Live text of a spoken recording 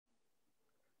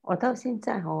我到现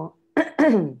在哦，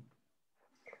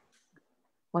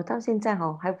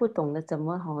还不懂得怎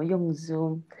么用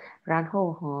Zoom， 然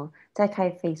后再开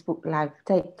Facebook Live，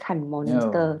 再看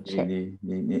Monitor Chat。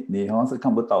你好像是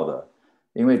看不到的，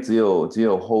因为只有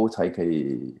Hold 才可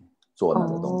以做那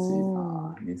个东西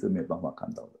你是没有办法看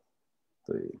到的。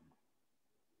对，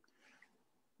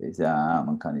等一下我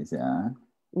们看一下。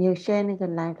你有 share 那个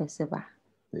Live 是吧？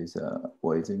等一下，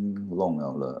我已经弄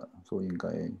了，所以应该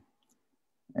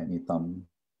anytime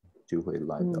就会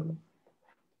来的了。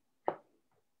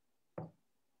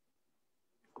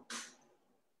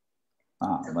我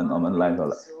们 live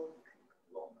了。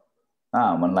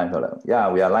我们 live 了。Yeah,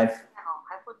 we are live。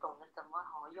还不懂得怎么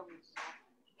用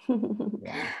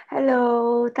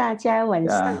Hello， 大家晚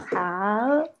上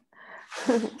好。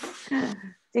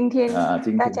今天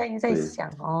大家又在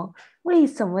想为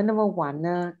什么那么晚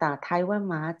呢？打台湾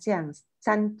麻将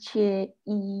3缺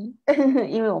1，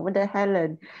因为我们的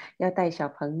Helen 要带小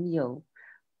朋友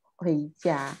回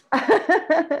家，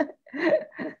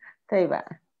对吧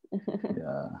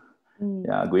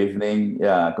？Good evening.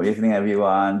 Good evening,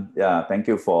 everyone. Thank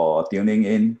you for tuning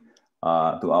in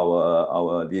to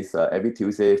our this every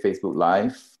Tuesday Facebook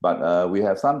Live. But we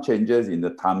have some changes in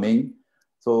the timing,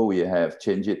 so we have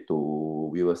changed it to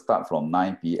we will start from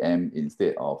 9 p.m.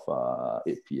 instead of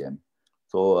 8 p.m.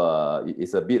 So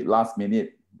it's a bit last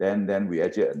minute. Then we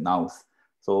actually announce.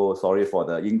 So sorry for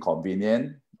the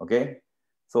inconvenience. Okay.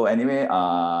 So anyway,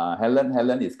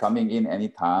 Helen is coming in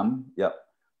anytime. Yep.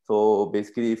 So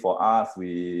basically for us,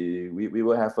 we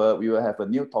will have a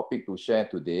new topic to share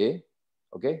today.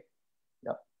 Okay?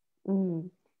 Yep.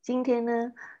 今天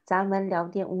呢，咱们聊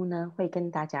店屋呢，会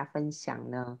跟大家分享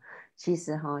呢，其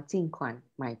实尽管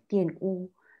买店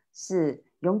屋是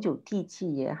永久地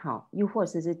契也好，又或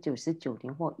者是99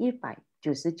年或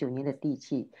199年的地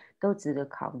契，都值得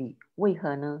考虑。为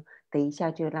何呢？等一下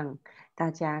就让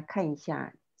大家看一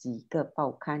下几个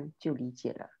报刊就理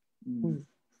解了。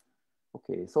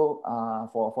Okay, so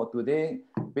for today,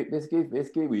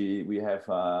 basically we have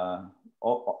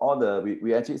all the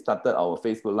we actually started our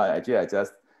Facebook Live. Actually,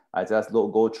 I just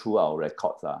go through our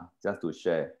records just to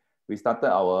share. We started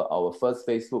our first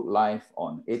Facebook Live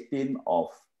on 18th of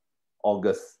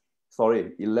August.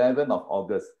 Sorry, 11th of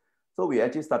August. So we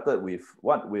actually started with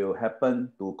what will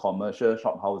happen to commercial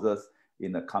shop houses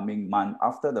in the coming month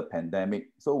after the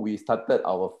pandemic. So we started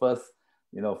our first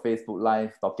Facebook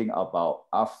Live talking about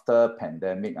after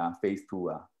pandemic, phase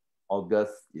 2,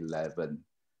 August 11.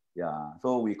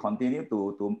 So we continue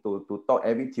to talk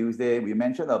every Tuesday. We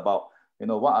mentioned about,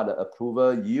 what are the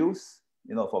approval used,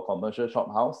 for commercial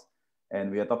shop house. And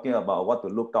we are talking about what to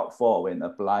look out for when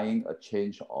applying a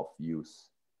change of use.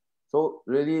 So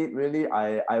really,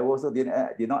 I also did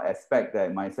not expect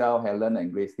that myself, Helen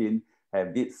and Gracelynn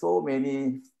have did so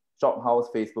many shop house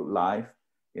Facebook Live,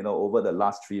 over the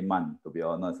last 3 months, to be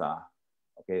honest.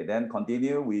 Okay, then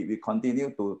we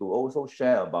continue to also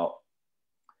share about,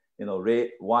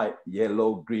 red, white,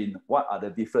 yellow, green, what are the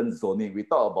different zoning. We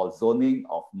talk about zoning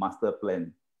of master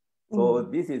plan. So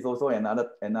this is also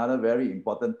another very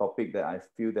important topic that I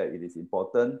feel that it is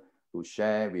important to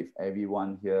share with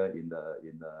everyone here in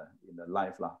the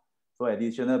live. So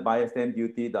additional buyer stamp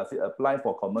duty, does it apply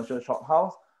for commercial shop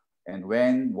house? And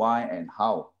when, why, and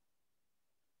how?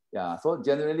 So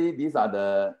generally these are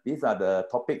the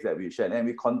topics that we share, and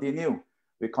we continue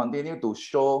to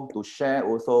share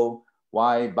also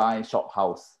why buy shop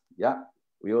house.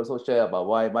 We also share about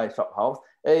why buy shop house.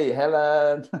 Hey,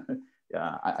 Helen.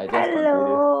 I just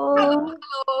Hello.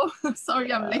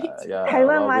 Sorry, I'm late. 台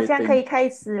湾麻将可以开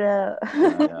始了。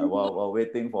While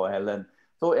waiting for Helen.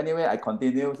 So anyway, I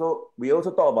continue. So we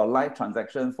also talk about live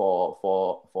transaction for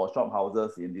shop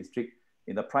houses in district.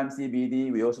 In the prime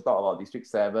CBD, we also talk about District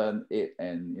 7, 8,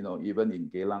 and even in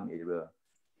Geylang area.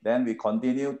 Then we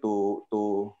continue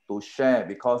to share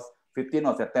because 15th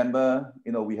of September,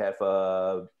 we have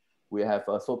a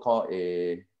so-called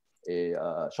a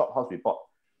shop house report.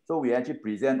 So we actually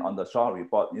present on the shop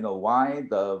report, why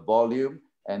the volume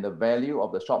and the value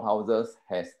of the shop houses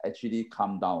has actually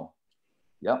come down.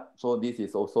 So this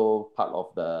is also part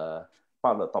of the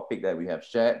topic that we have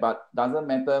shared. But doesn't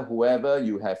matter whoever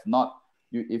you have not.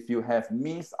 If you have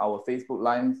missed our Facebook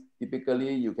Live,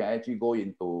 typically you can actually go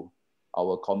into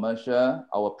our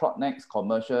PropNex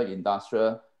commercial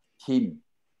industrial team,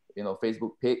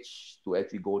 Facebook page to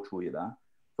actually go through it.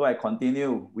 So I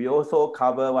continue. We also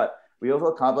cover what? We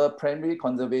also cover primary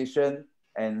conservation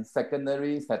and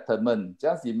secondary settlement.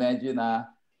 Just imagine,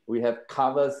 we have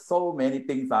covered so many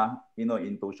things,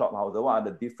 into shop houses. What are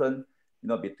the difference,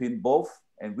 between both,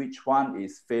 and which one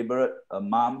is favored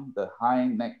among the high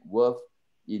net worth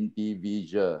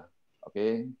individual?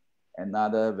 Okay,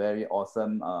 another very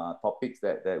awesome topics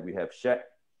that we have shared.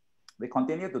 We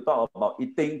continue to talk about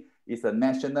eating is a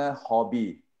national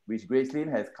hobby, which Gracelynn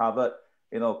has covered,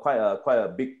 quite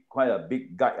a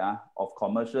big guide of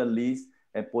commercial lease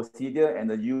and procedure and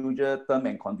the usual term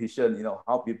and condition.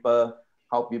 How people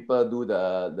do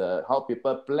how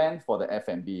people plan for the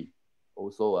F&B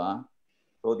also.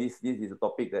 So this is a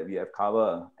topic that we have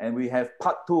covered, and we have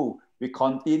part 2. We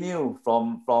continue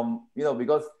from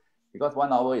because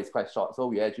 1 hour is quite short, so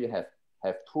we actually have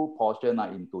 2 portions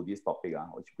into this topic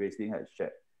which Gracelynn has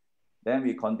shared. Then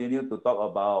we continue to talk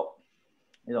about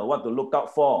what to look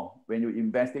out for when you're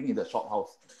investing in the shop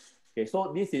house. Okay,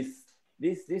 so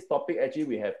this topic actually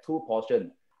we have 2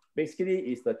 portions. Basically,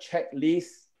 it's the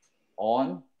checklist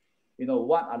on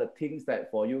what are the things that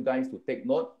for you guys to take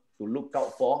note, to look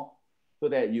out for, so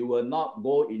that you will not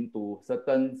go into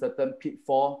certain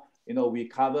pitfall. We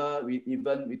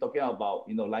talking about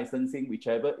licensing,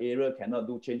 whichever area cannot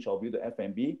do change of view to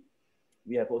F&B.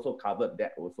 We have also covered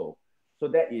that also. So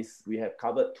that is, we have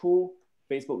covered 2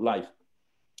 Facebook Live,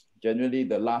 generally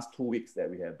the last 2 weeks that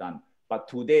we have done. But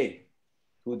today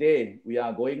we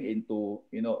are going into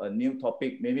a new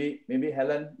topic. Maybe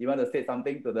Helen, you want to say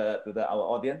something to our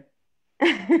audience?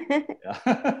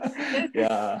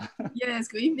 Yeah. Yes,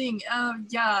 good evening.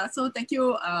 So thank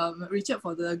you, Richard,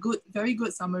 for the very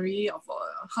good summary of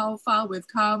how far we've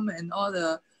come and all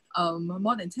the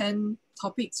more than 10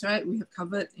 topics, right, we have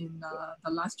covered in the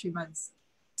last 3 months.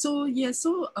 So we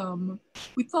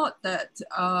thought that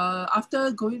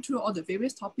after going through all the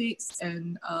various topics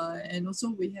and also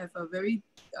we have a very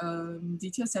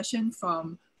detailed session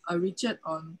from Richard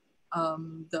on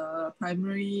the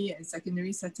primary and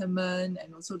secondary settlement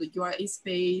and also the URA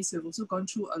space. We've also gone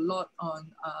through a lot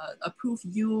on approved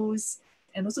use,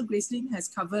 and also Gracelynn has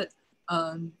covered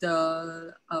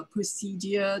the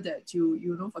procedure that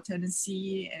you know for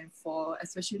tenancy and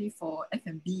especially for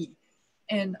F&B.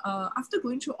 And after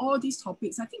going through all these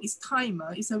topics, I think it's time,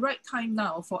 it's the right time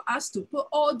now for us to put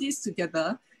all this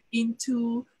together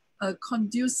into a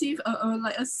conducive,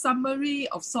 like a summary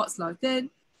of sorts.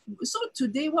 So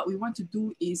today what we want to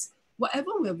do is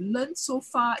whatever we have learned so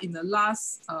far in the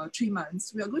last 3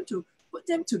 months, we are going to put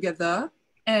them together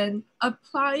and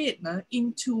apply it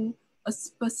into a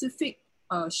specific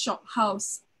shop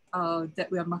house that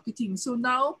we are marketing. So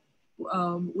now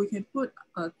we can put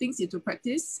things into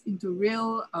practice, into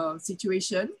real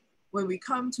situation when we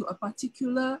come to a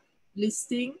particular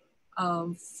listing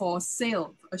for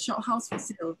sale, a shop house for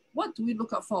sale. What do we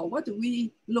look out for? What do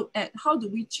we look at? How do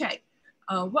we check?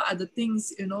 What are the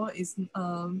things, is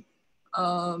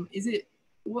it,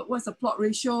 what's the plot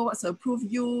ratio? What's the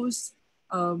approved use?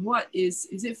 What is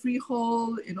it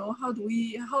freehold? How do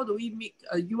we make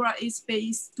a URA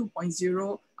space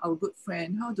 2.0 our good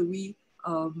friend? How do we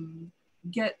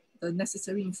get the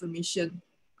necessary information?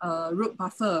 Road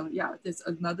buffer, yeah, there's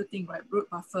another thing, right? Road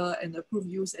buffer and approved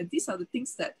use, and these are the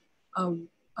things that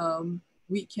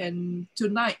we can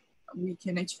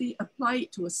actually apply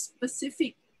it to a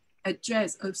specific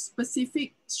address, a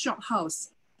specific shop house,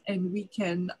 and we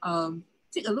can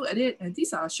take a look at it. And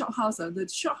these are shop houses, the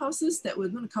shop houses that we're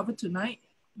going to cover tonight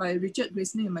by Richard,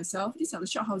 Gracelynn, and myself. These are the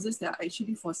shop houses that are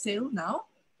actually for sale now.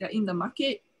 They're in the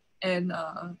market, and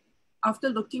after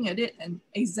looking at it and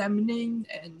examining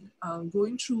and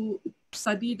going through,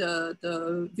 study the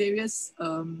various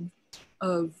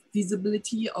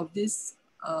visibility of this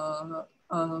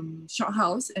shop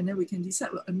house, and then we can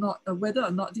decide whether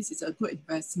or not this is a good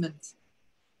investment.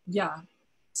 Yeah.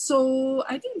 So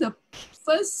I think the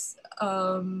first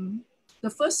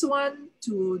one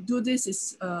to do this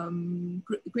is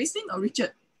Gracelynn or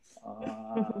Richard?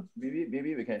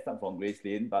 Maybe we can start from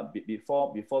Gracelynn, but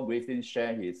before Gracelynn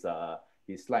share his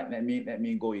slide, let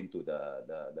me go into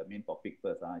the main topic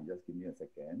first. Just give me a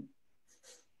second.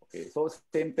 Okay, so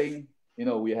same thing.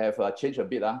 We have changed a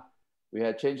bit. We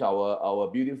have changed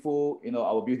our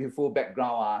beautiful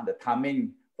background. The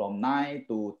timing from 9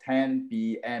 to 10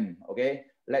 p.m. Okay,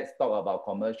 let's talk about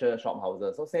commercial shop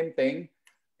houses. So same thing.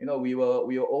 We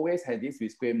will always have this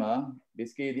disclaimer.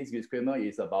 Basically, this disclaimer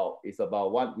is about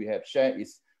what we have shared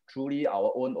is truly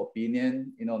our own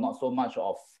opinion. Not so much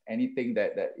of anything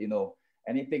that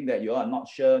anything that you are not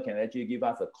sure, can actually give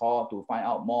us a call to find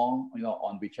out more.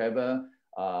 On whichever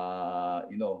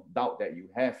doubt that you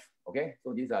have. Okay,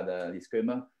 so these are the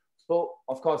disclaimer. So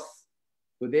of course,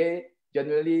 today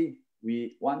generally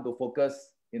we want to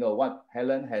focus. What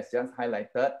Helen has just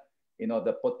highlighted.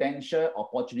 The potential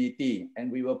opportunity,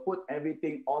 and we will put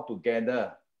everything all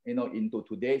together, into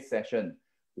today's session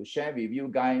to share with you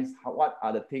guys what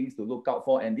are the things to look out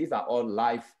for. And these are all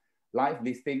live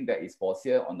listing that is for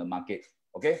sale on the market.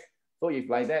 Okay, So if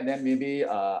like that, then maybe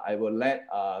I will let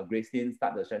Gracelynn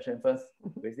start the session first.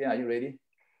 Gracelynn, are you ready?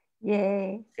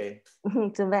 耶、Okay.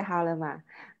 准备好了吗？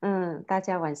大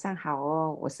家晚上好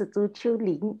哦，我是朱秋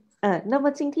玲。那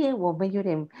么今天我们有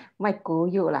点卖国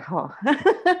油了哈。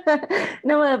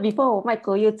那么 before 我卖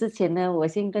国油之前呢，我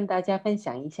先跟大家分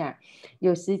享一下，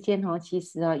有时间哦，其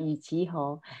实哦，与其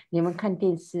你们看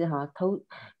电视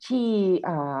去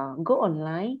go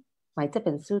online 买这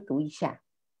本书读一下，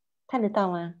看得到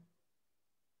吗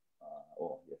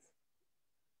Oh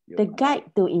yes.？The Guide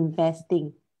to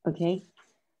Investing，OK？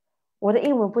我的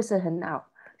英文不是很好，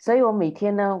所以我每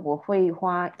天呢，我会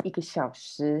花1个小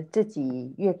时自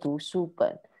己阅读书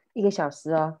本，1个小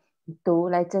时读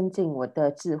来增进我的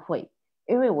智慧，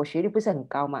因为我学历不是很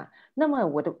高嘛。那么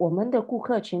我们的顾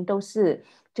客群都是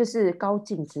就是高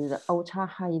净值的 ultra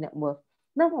high net worth，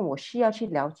 那么我需要去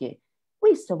了解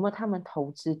为什么他们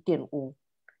投资店屋。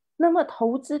那么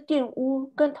投资店屋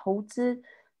跟投资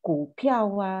股票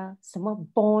啊，什么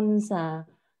bonds 啊，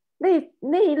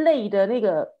那一类的那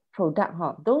个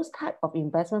product those type of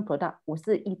investment product 我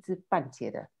是一知半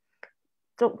解的，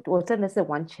我真的是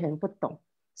完全不懂，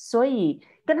所以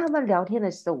跟他们聊天的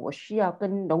时候，我需要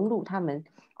融入他们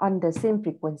on the same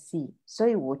frequency， 所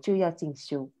以我就要进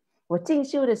修。我进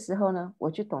修的时候呢，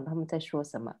我就懂他们在说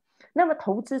什么。那么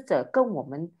投资者跟我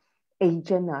们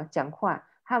agent 讲话，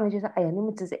他们就说：“哎呀，你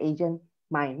们只是 agent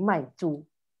买卖租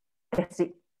 ，that's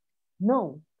it。”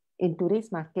 No, in today's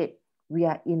market, we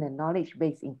are in a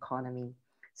knowledge-based economy.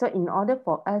 So in order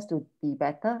for us to be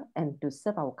better and to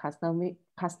serve our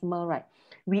customer right,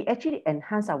 we actually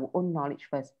enhance our own knowledge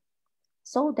first,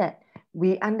 so that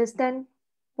we understand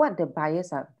what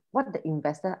the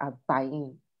investors are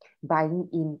buying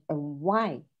in, and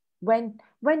why. When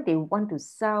they want to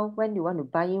sell, when they want to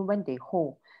buy in, when they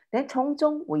hold. Then 从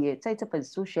中我也在这本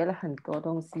书学了很多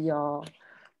东西哦，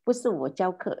不是我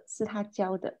教课，是他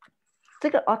教的。这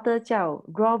个 author 叫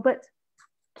Robert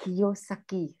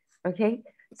Kiyosaki，OK，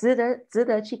 值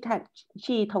得去看，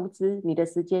去投资你的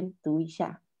时间读一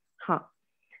下。好，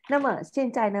那么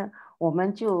现在呢，我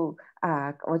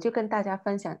就跟大家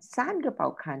分享3个保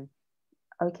刊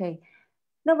 ，OK。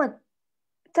那么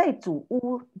在主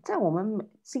屋，在我们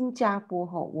新加坡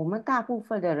我们大部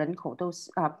分的人口都是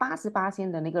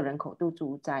88%的那个人口都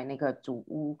住在那个主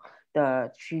屋的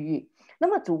区域。那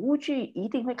么主屋区一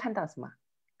定会看到什么？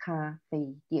咖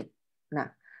啡店。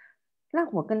那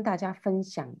让我跟大家分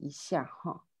享一下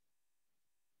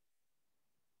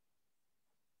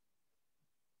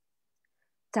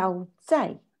早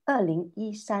在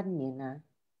2013年呢，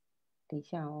等一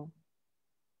下哦，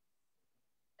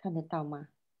看得到吗？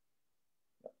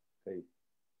可以。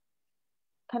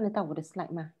看得到我的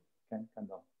slide 吗？看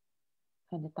到。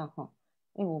看得到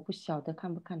我不晓得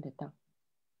看不看得到。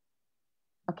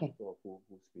OK，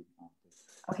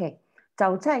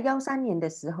 早在13年的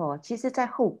时候，其实在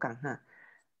后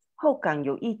港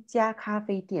有一家咖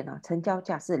啡店成交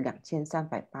价是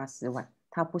2380万，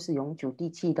它不是永久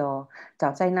地契的哦。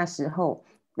早在那时候，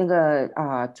那个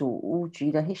主屋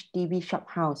局的 HDB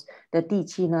Shophouse 的地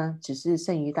契呢，只是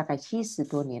剩余大概70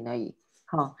多年而已。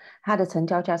它的成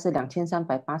交价是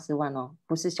2380万哦，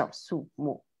不是小数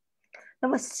目。那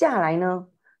么下来呢，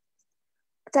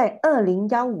在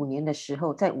2015年的时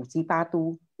候，在5G 八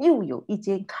都又有一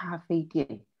间咖啡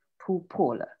店突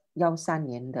破了13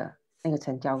年的那个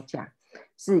成交价，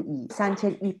是以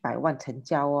3100万成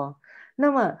交哦。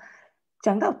那么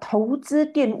讲到投资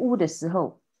店屋的时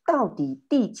候，到底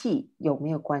地契有没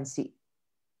有关系？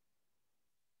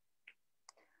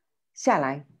下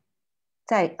来，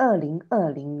在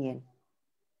2020年，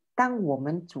当我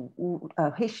们主屋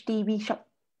HDB Shop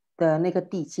的那个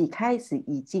地契开始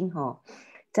已经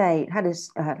在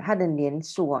它的年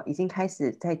数已经开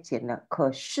始在减了。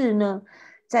可是呢，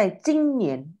在今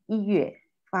年1月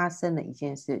发生了一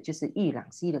件事，就是玉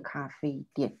朗西的咖啡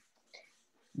店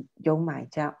有买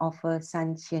家 offer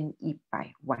 3100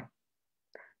万。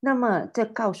那么这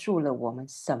告诉了我们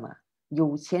什么？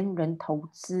有钱人投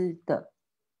资的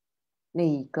那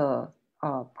一个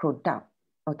product，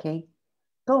 OK，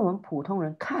 跟我们普通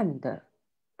人看的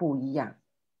不一样，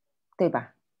对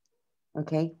吧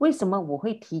？OK， 为什么我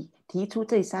会提出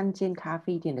这3间咖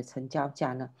啡店的成交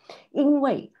价呢？因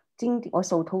为我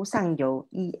手头上有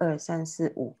1、2、3、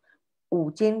4、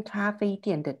5间咖啡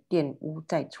店的店屋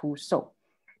在出售，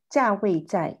价位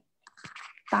在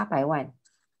800万、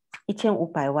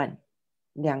1500万、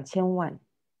2000万、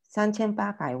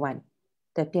3800万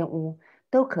的店屋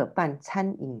都可办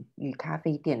餐饮与咖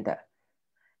啡店的。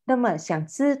那么想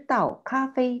知道咖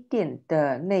啡店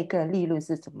的那个利润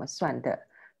是怎么算的？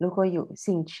如果有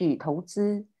兴趣投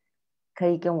资，可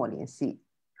以跟我联系。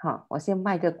好，我先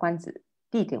卖个关子，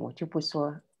地点我就不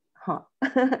说哈，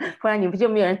不然你们就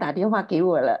没有人打电话给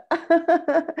我了。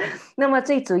那么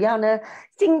最主要呢，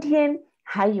今天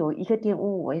还有一个店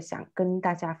屋，我也想跟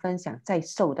大家分享在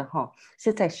售的哈，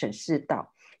是在审视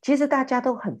道。其实大家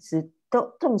都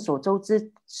众所周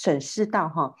知，审视道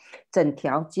哈，整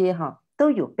条街哈都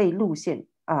有被路线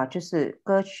就是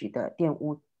割取的店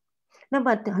屋。那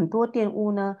么很多店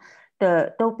屋呢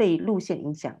都被路线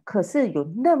影响，可是有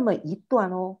那么一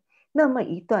段哦，那么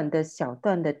一段的小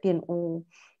段的店屋，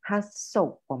它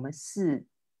受我们是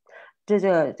这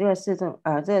个是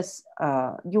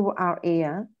URA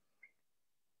啊，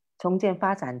重建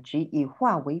发展局以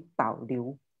划为保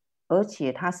留，而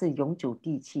且它是永久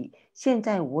地契。现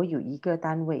在我有一个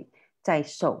单位在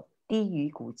售，低于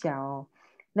股价哦。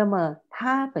那么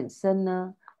它本身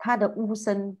呢，它的屋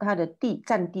身，它的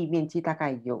占地面积大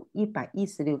概有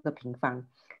116个平方，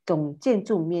总建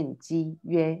筑面积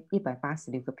约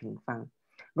186个平方，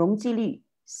容积率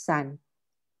3。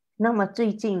那么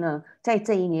最近呢，在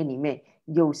这一年里面，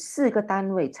有4个单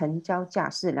位成交价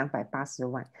是280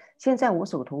万。现在我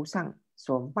手头上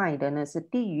所卖的呢是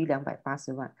低于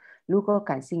280万。如果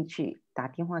感兴趣，打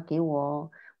电话给我哦。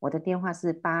我的电话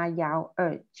是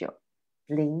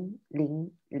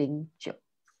81290009。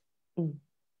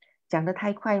讲得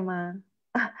太快吗？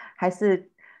还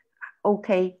是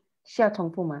OK？ 需要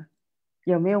重复吗？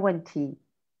有没有问题？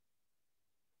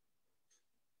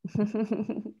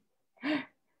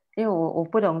因为我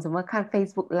不懂怎么看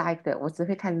Facebook Live 的，我只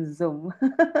会看 Zoom。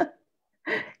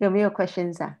有没有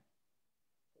questions 啊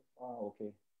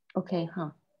？OK。OK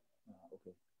哈。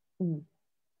OK。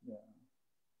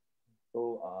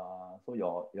So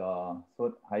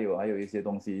还有一些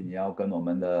东西你要跟我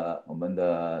们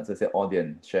的这些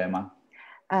audience share 吗？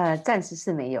暂时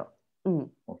是没有。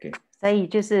OK。所以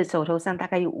就是手头上大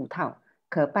概有5套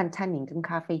可办餐饮跟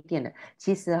咖啡店的。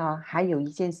其实还有一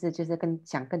件事就是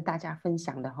想跟大家分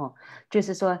享的就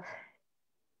是说，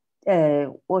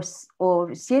我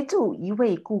协助一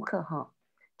位顾客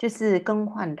就是更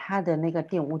换他的那个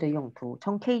店屋的用途，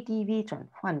从 KTV 转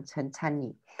换成餐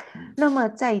饮。那么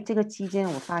在这个期间，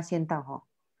我发现到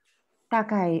大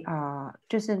概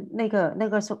就是那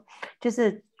个时候就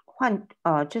是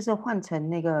换成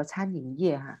那个餐饮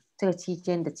业这个期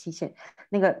间的期限，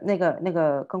那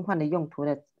个更换的用途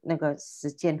的那个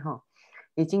时间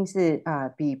已经是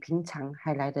比平常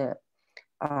还来的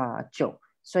久，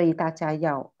所以大家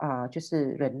要就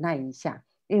是忍耐一下，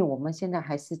因为我们现在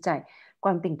还是在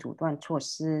冠病阻断措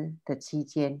施的期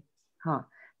间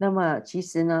那么其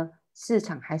实呢，市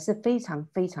场还是非常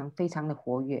非常非常的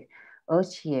活跃，而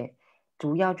且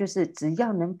主要就是只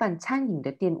要能办餐饮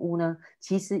的店屋呢，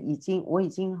其实我已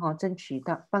经争取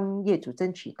到帮业主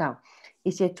争取到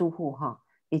一些租户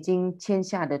已经签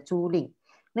下的租赁，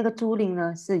那个租赁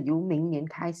呢是由明年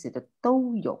开始的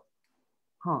都有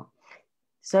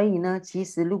所以呢，其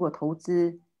实如果投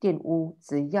资店屋，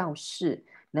只要是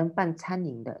能办餐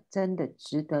饮的，真的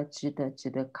值得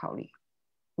考虑。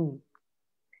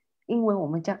英文我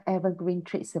们叫 evergreen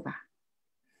trade 是吧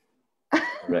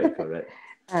？Correct.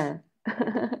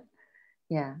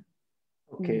 Yeah.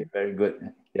 Okay, very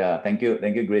good. Yeah, thank you,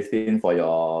 Gracelynn, for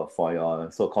your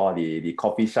so-called the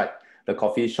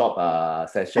coffee shop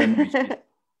session,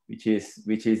 which is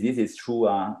this is true.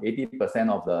 80%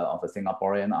 of the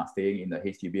Singaporeans are staying in the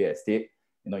HDB estate,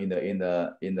 in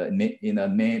the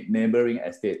neighboring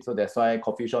estate. So that's why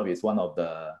coffee shop is one of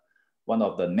the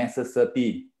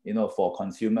necessity, for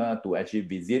consumer to actually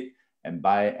visit and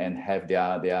buy and have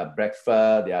their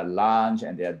breakfast, their lunch,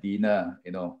 and their dinner,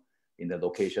 in the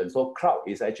location. So crowd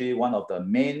is actually one of the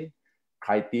main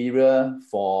criteria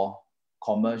for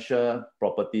commercial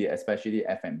property, especially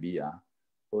F&B.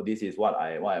 So this is what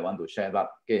I want to share about.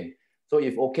 Okay. So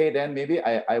if okay, then maybe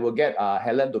I will get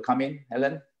Helen to come in.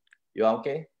 Helen, you are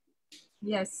okay?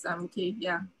 Yes, I'm okay.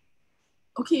 Yeah.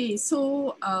 Okay.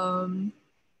 So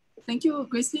thank you,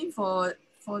 Gracelynn, for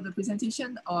the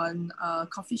presentation on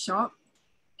coffee shop.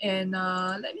 And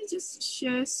let me just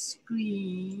share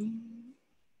screen.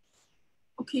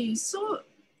 Okay, so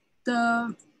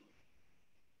the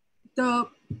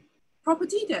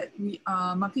property that we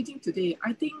are marketing today,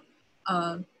 I think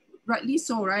rightly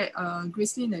so, right?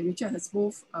 Gracelynn and Richard has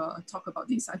both talked about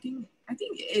this. I think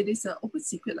it is an open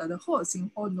secret. The whole of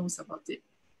Singapore knows about it.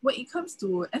 When it comes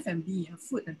to F&B,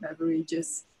 food and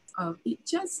beverages, it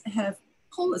just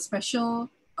hold a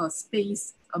special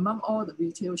space among all the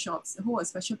retail shops, hold a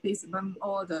special place among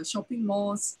all the shopping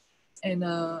malls, and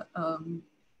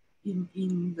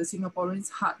in the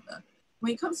Singaporeans' heart.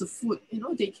 When it comes to food,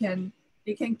 they can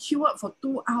queue up for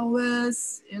 2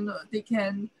 hours. They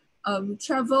can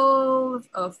travel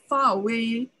far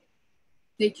away.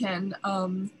 They can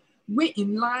wait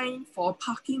in line for a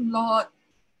parking lot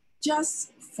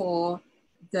just for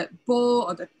that bowl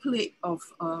or that plate of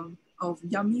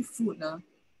yummy food,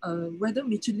 whether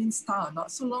Michelin star or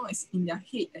not, so long as in their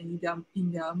head and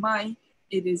in their mind,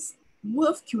 it is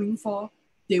worth queuing for,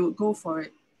 they would go for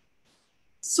it.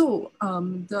 So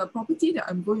the property that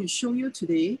I'm going to show you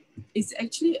today is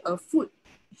actually a food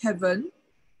heaven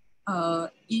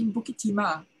in Bukit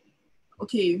Timah.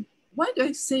 Okay, why do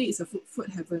I say it's a food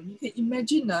heaven? You can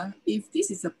imagine if this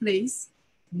is a place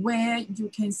where you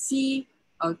can see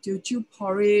Teochew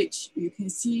porridge, you can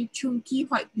see chunky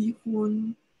white bee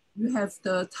hoon, you have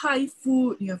the Thai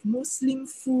food, you have Muslim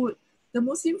food. The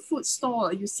Muslim food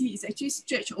stall you see is actually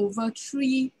stretched over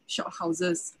 3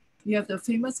 shophouses. You have the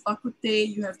famous bak kut teh,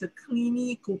 you have the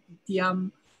creamy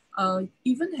kopitiam,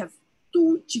 even have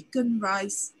 2 chicken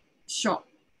rice shop.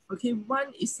 Okay,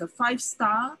 one is a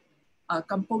 5-star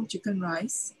kampong chicken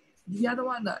rice. The other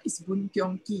one is Bun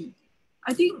Tiong Ki.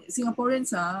 I think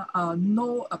Singaporeans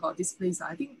know about this place.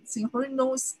 I think Singaporean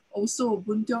knows also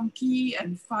Bun Tiong Ki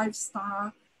and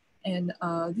 5-star and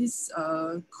this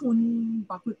Kun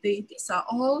Bak Kut Teh. These are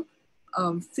all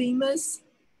famous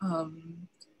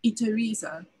eateries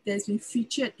that's been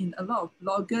featured in a lot of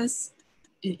bloggers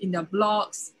in their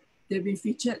blogs. They've been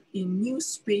featured in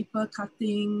newspaper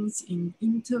cuttings, in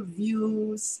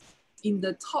interviews, in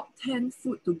the top 10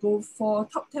 food to go for,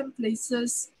 top 10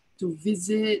 places to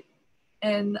visit.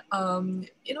 And,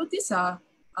 you know, these are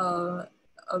a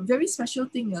very special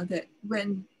thing that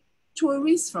when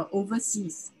tourists from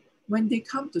overseas, when they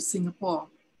come to Singapore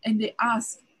and they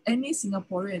ask any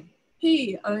Singaporean,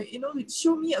 hey, you know,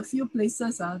 show me a few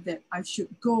places that I should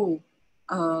go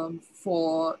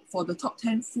for the top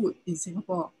 10 food in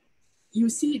Singapore. You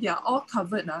see, they are all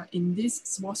covered in this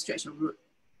small stretch of road,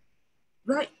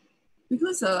 right?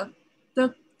 Because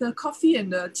the coffee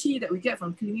and the tea that we get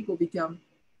from Creamy Kopitiam,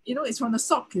 you know, it's from the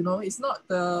sock, you know, it's not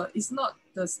the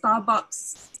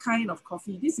Starbucks kind of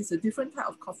coffee. This is a different type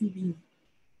of coffee bean.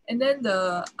 And then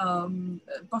the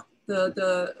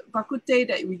bak kut teh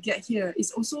that we get here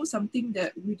is also something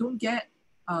that we don't get,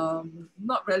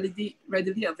 not readily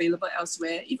available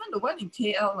elsewhere. Even the one in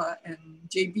KL and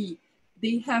JB,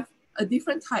 they have a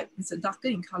different type. It's a darker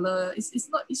in color. It's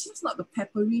just not the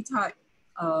peppery type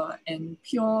and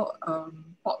pure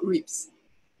pork ribs.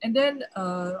 And then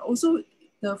also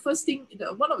the first thing,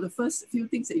 one of the first few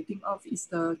things that you think of is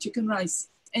the chicken rice,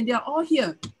 and they are all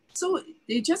here. So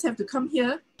they just have to come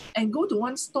here and go to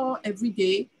one store every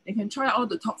day. They can try all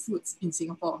the top foods in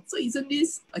Singapore. So isn't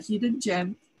this a hidden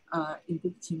gem in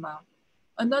Bukit Timah?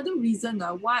 Another reason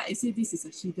why I say this is a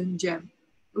hidden gem.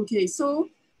 Okay, so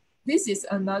this is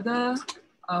another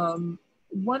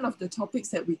one of the topics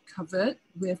that we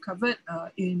have covered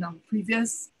in our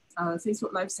previous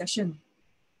Facebook Live session.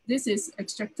 This is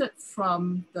extracted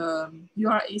from the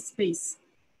URA space.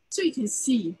 So you can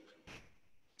see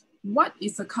what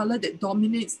is the color that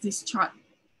dominates this chart.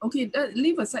 Okay,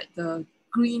 leave aside the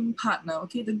green part now.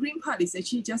 Okay, the green part is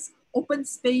actually just open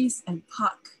space and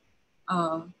park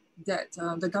that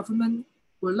the government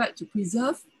would like to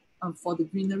preserve for the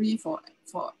greenery, for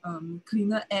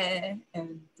cleaner air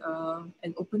and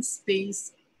open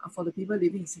space for the people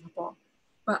living in Singapore.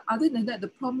 But other than that,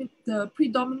 the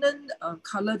predominant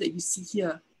color that you see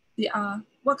here, they are,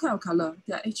 what kind of color?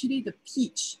 They are actually the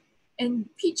peach. And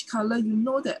peach color, you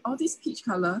know that all this peach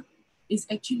color is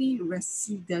actually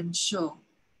residential.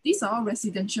 These are all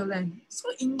residential land. So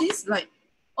in this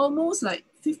almost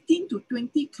 15 to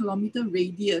 20 kilometer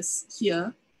radius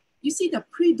here, you see the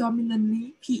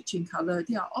predominantly peach in color.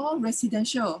 They are all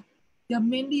residential. They are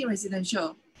mainly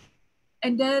residential.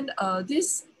 And then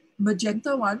these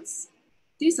magenta ones,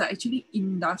 these are actually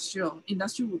industrial.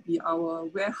 Industrial would be our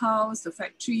warehouse, the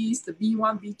factories, the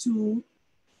B1, B2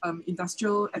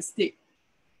 industrial estate.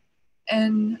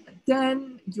 And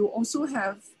then you also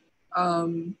have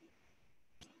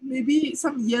maybe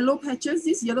some yellow patches.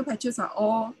 These yellow patches are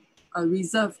all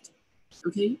reserved,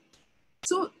 okay?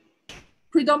 So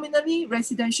predominantly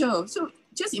residential. So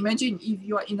just imagine if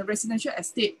you are in a residential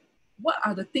estate, what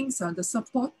are the things, the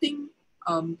supporting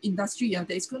industry that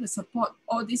is going to support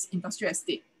all this industrial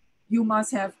estate? You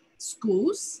must have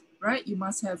schools, right? You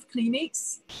must have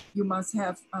clinics. You must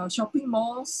have shopping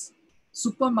malls,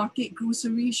 supermarket,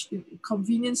 grocery,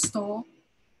 convenience store.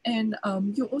 And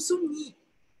you also need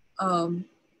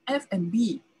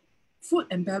F&B, food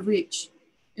and beverage,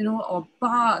 you know, or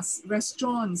bars,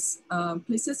 restaurants,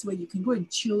 places where you can go and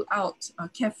chill out,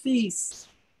 cafes.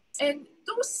 And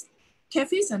those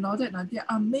cafes and all that, they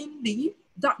are mainly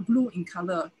dark blue in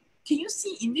color. Can you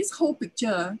see in this whole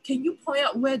picture, can you point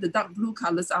out where the dark blue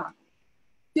colors are?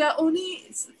 There are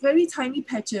only very tiny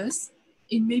patches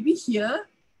in maybe here,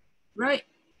 right?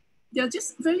 They're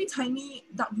just very tiny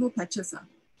dark blue patches.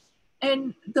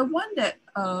 And the one that,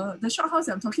 the shop house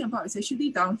I'm talking about is actually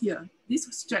down here, this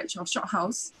stretch of shop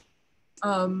house.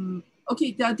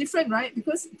 Okay, they are different, right?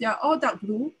 Because they are all dark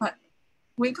blue, but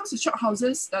when it comes to shop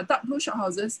houses, dark blue shop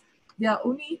houses, they are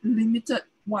only limited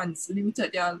ones,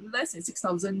 limited. They are less than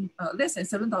 6,000, less than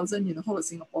 7,000 in the whole of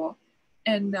Singapore.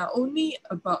 And there are only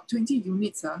about 20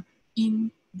 units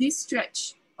in this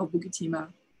stretch of Bukit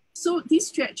Timah. So this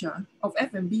stretch of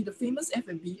F&B, the famous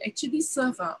F&B, actually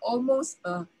serve almost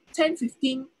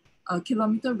 10-15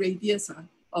 kilometer radius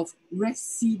of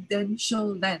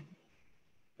residential land.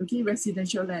 Okay,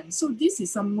 residential land. So this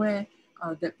is somewhere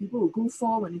that people will go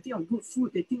for when they think of good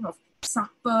food. They think of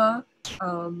supper.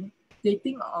 They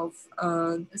think of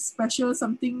special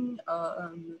something,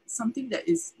 something that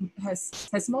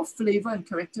has more flavor and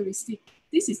characteristic.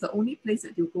 This is the only place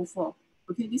that they'll go for.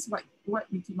 Okay, this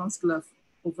white Mickey Mouse glove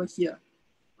over here.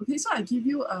 Okay, so I give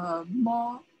you a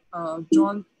more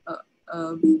drawn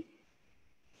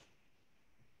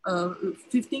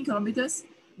 15 kilometers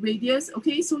radius.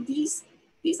 Okay, so these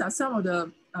are some of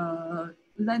the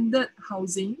landed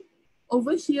housing.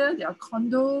 Over here, there are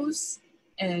condos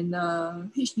and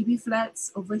HDB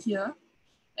flats over here.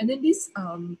 And then this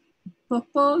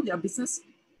purple, they are business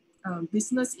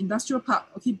industrial park,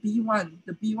 okay, B1,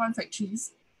 the B1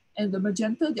 factories. And the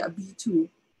magenta, they are B2.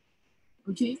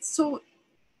 Okay, so,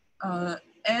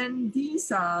 and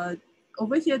these are,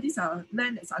 over here, these are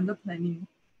land that's under planning.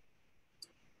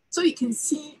 So you can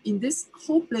see in this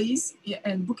whole place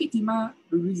and Bukit Timah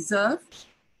Reserve,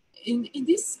 in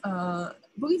this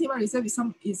Bukit Timah Reserve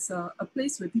is a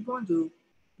place where people want to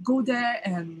go there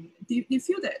and they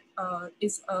feel that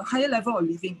it's a higher level of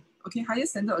living, okay, higher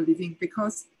standard of living,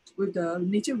 because with the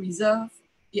nature reserve,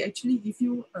 it actually gives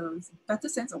you a better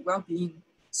sense of well-being.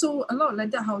 So a lot of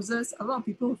landed houses, a lot of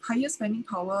people with higher spending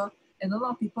power, and a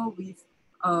lot of people with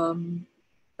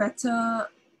better,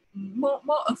 more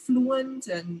affluent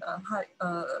and high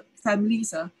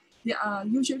families, they are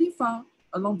usually found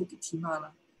along Bukit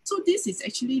Timah. So this is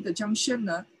actually the junction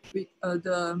with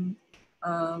the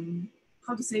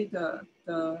how to say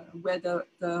where the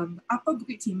upper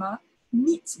Bukit Timah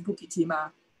meets Bukit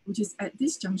Timah, which is at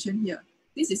this junction here.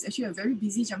 This is actually a very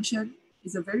busy junction.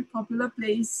 It's a very popular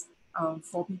place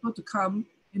for people to come.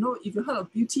 You know, if you heard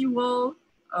of Beauty World,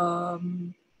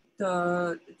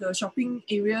 the shopping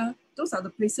area, those are the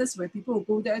places where people will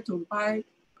go there to buy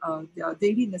their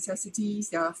daily necessities,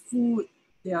 their food,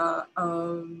 their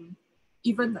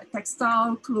even like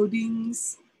textile,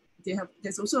 clothings.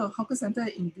 There's also a hawker center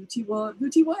in Beauty World.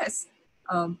 Beauty World has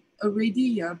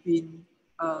already been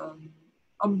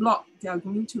en bloc. They are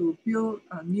going to build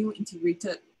a new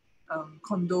integrated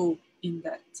condo in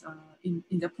that in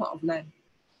the plot of land.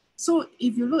 So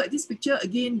if you look at this picture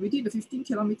again, within the 15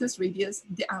 kilometers radius,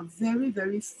 there are very,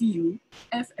 very few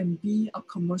F&B or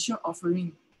commercial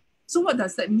offering. So what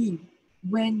does that mean?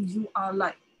 When you are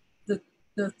like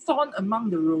the thorn among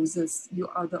the roses, you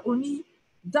are the only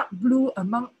dark blue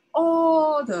among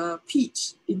all the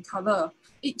peach in color.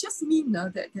 It just means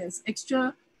that there's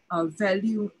extra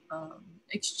value,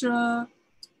 extra,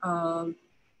 how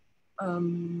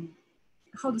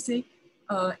to say,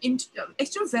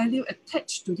 extra value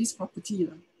attached to this property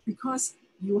because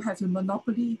you have a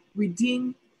monopoly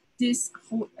within this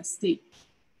whole estate.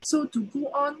 So to go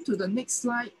on to the next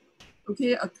slide,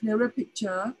 okay, a clearer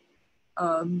picture.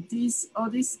 All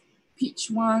these peach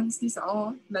ones, these are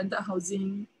all landed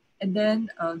housing, and then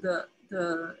the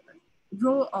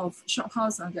row of shop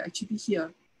house they're actually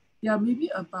here. There are maybe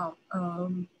about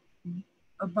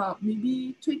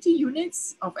maybe 20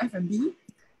 units of F&B.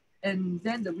 And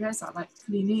then the rest are like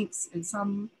clinics and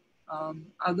some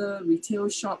other retail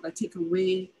shop like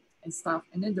takeaway and stuff.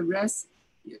 And then the rest,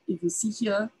 if you see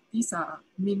here, these are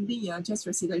mainly just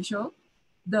residential.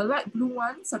 The light blue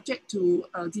one, subject to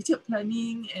detailed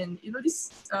planning and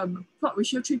this plot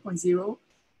ratio 3.0,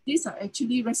 these are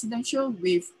actually residential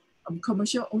with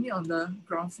commercial only on the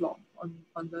ground floor,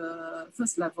 on the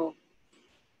first level.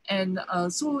 And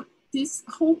so this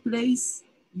whole place,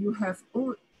 you have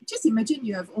just imagine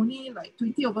you have only like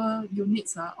 20 over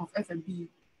units of F&B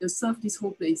to serve this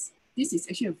whole place. This is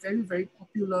actually a very, very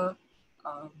popular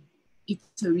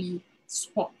eatery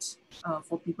spot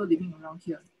for people living around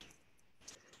here.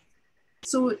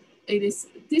 So it is,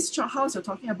 this shop house you're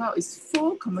talking about is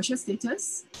full commercial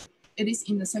status. It is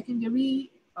in the secondary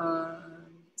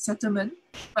settlement,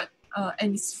 but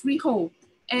and it's freehold.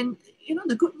 And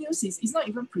the good news is it's not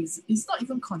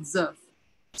even conserved.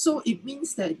 So it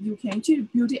means that you can actually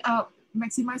build it up,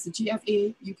 maximize the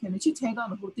GFA. You can actually tear down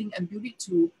the whole thing and build it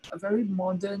to a very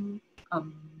modern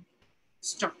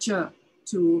structure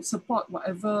to support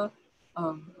whatever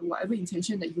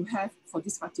intention that you have for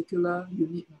this particular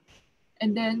unit.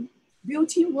 And then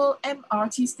Beauty World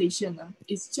MRT station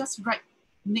is just right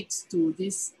next to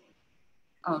this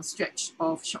stretch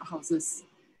of shophouses,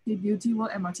 the Beauty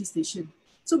World MRT station.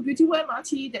 So Beauty World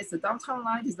MRT, that's the downtown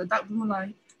line, there's the dark blue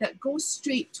line that goes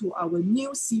straight to our new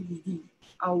CBD,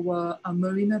 our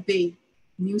Marina Bay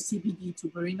new CBD,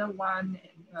 to Marina One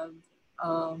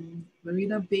and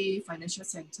Marina Bay Financial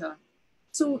Center.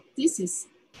 So this is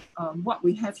what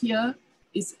we have here.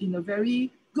 Is in a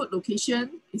very good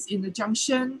location. It's in the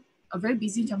junction, a very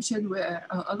busy junction where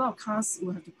a lot of cars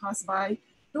will have to pass by.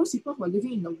 Those people who are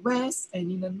living in the west and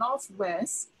in the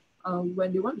northwest,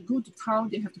 when they want to go to town,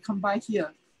 they have to come by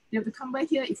here. They have to come by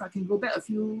here. If I can go back a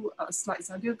few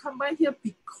slides, they'll come by here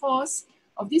because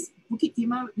of this Bukit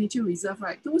Timah Nature Reserve,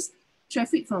 right? Those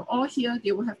traffic from all here,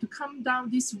 they will have to come down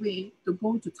this way to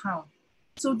go to town.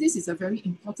 So this is a very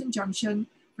important junction,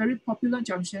 very popular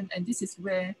junction, and this is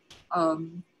where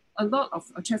a lot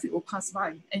of traffic will pass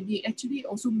by. And it actually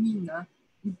also mean,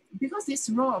 because this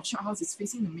row of shophouse is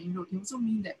facing the main road, it also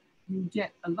mean that you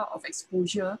get a lot of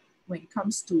exposure when it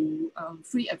comes to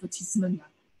free advertisement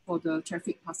for the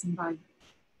traffic passing by.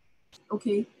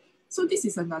 Okay, so this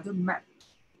is another map.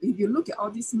 If you look at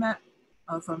all this map,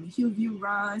 from Hillview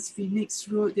Rise, Phoenix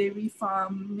Road, Dairy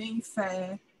Farm,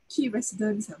 Mayfair, key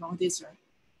residents and all this, right?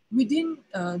 Within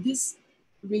this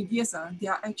radius,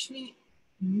 there are actually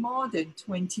more than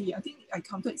 20, I think I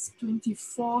counted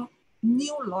 24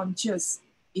 new launches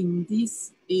in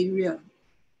this area.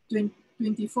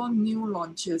 24 new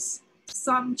launches.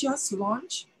 Some just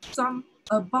launched, some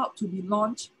about to be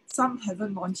launched, some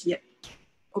haven't launched yet.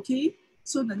 Okay,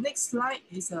 so the next slide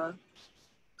is a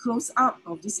close up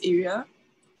of this area.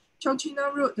 Chao China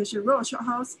Road, the row of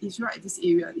shophouse is right at this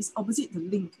area. It's opposite the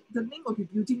link. The link will be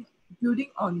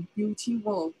building on Beauty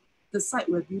World, the site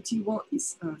where Beauty World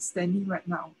is standing right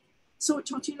now. So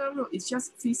Chao China Road is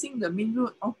just facing the main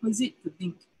road opposite the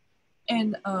link.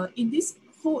 And in this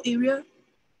whole area,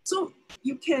 so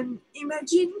you can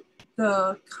imagine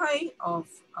the kind of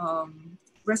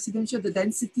residential, the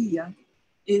density,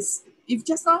 is, if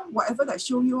just now, whatever that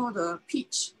show you all the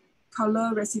peach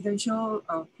color residential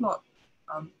plot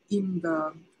in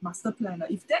the master plan,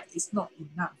 if that is not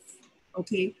enough,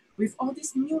 okay, with all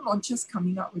these new launches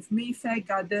coming up, with Mayfair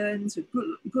Gardens, with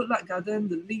Good Luck Garden,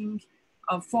 the link,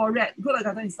 Foret, Good Luck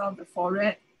Garden is now the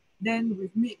Foret, then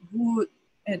with Midwood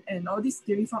and all these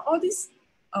dairy farm, all these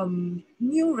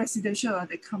new residential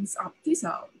that comes up, these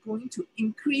are going to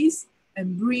increase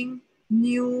and bring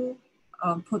new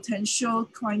potential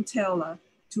clientele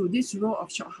to this row of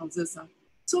shophouses.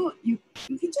 So you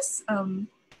can just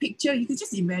picture, you can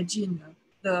just imagine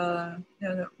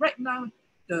right now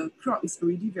the crowd is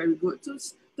already very good.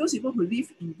 Those people who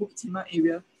live in Bukit Timah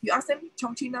area, you ask them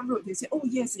Chong Chin Nam Road, they say, oh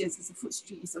yes, it's a food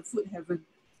street, it's a food heaven.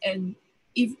 And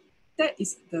if that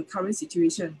is the current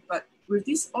situation, but with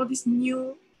all these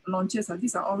new launches,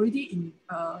 these are already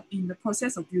in the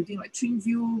process of building, like Twin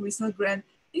View, Whistler Grand,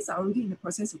 these are already in the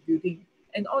process of building.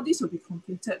 And all this will be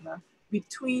completed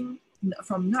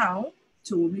from now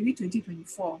to maybe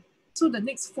 2024. So the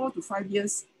next 4 to 5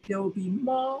 years, there will be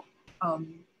more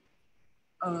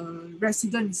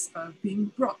residents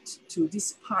being brought to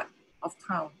this part of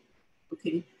town,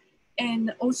 okay?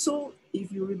 And also,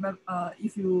 if you remember,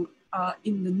 if you are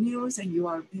in the news and you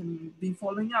have been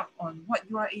following up on what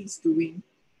URA is doing,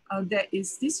 there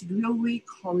is this railway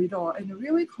corridor, and the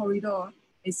railway corridor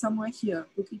is somewhere here,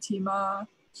 Bukit Timah,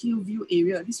 Hillview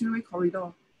area, this railway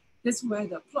corridor. That's where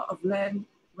the plot of land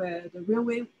where the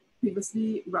railway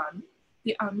previously run,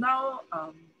 they are now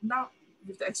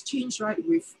with the exchange, right,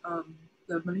 with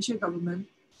the Malaysian government,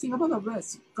 Singapore government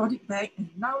has got it back, and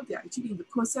now they are actually in the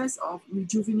process of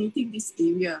rejuvenating this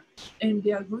area, and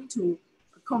they are going to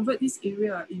convert this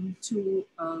area into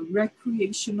a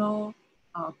recreational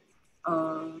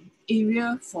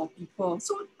area for people.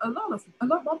 So a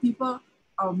lot more people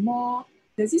are more,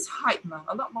 there's this hype now,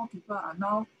 a lot more people are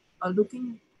now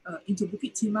looking into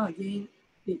Bukit Timah again.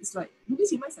 It's like,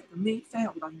 Bukit Timah is like the Mayfair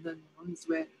of London, it's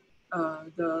where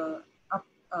the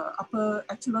upper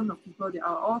echelon of people, they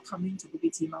are all coming to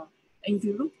Bukit Timah. And if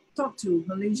you talk to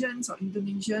Malaysians or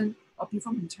Indonesian or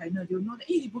people from China, they'll know that,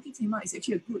 hey, Bukit Timah is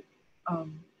actually a good,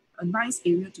 a nice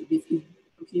area to live in,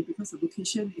 okay, because the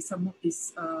location is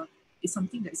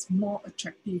something that is more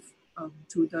attractive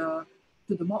to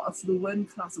the more affluent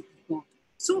class of people.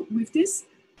 So with this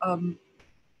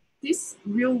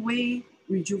railway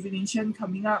rejuvenation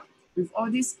coming up, with all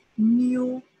this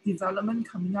new development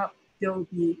coming up, there will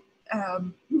be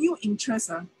new interest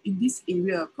in this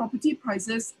area. Property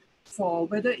prices for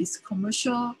whether it's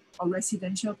commercial or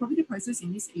residential, property prices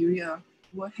in this area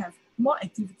will have more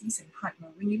activities and hype.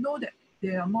 When you know that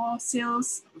there are more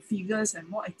sales figures and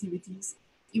more activities,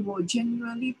 it will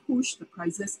generally push the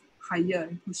prices higher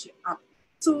and push it up.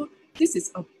 So this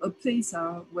is a place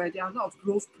where there are a lot of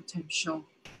growth potential.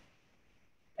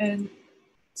 And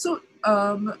so,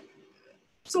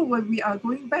 so when we are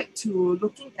going back to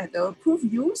looking at the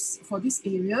approved use for this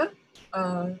area,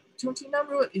 Cheong Chin Nam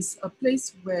Road is a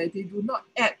place where they do not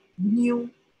add new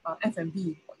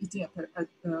F&B or eating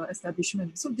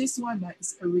establishment. So this one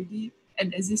is already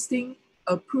an existing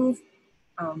approved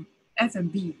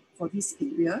F&B for this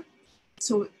area.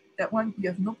 So that one, you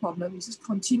have no problem. You just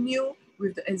continue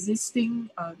with the existing,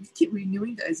 keep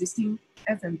renewing the existing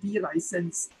F&B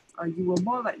license. You will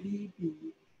more likely be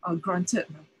granted.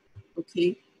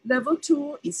 Okay. Level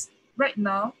 2 is right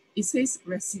now, it says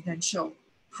residential.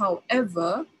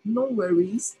 However, no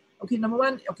worries. Okay, number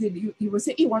one, okay, you will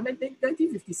say,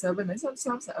 1957, that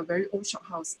sounds like a very old shop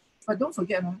house. But don't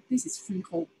forget, this is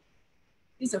freehold.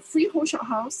 It's a freehold shop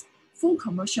house, full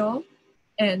commercial,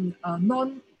 and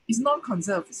it's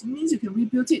non-conserved. So it means you can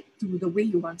rebuild it to the way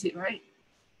you want it, right?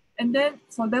 And then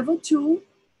for level 2,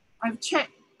 I've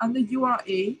checked under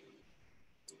URA,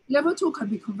 level 2 can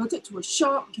be converted to a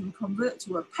shop, can be converted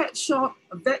to a pet shop,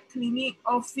 a vet clinic,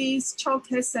 office,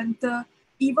 childcare center,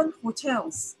 even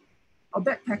hotels or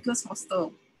backpackers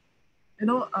hostel, you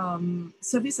know,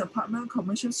 service apartment,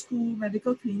 commercial school,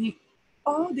 medical clinic.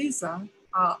 All these are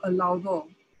allowable.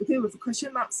 Okay, with a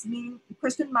question mark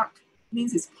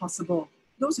means it's possible.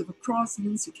 Those with a cross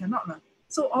means you cannot.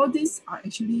 So all these are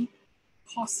actually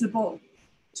possible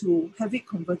to have it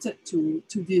converted to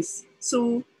this.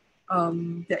 So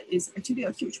there is actually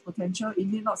a huge potential. It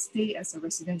may not stay as a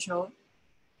residential.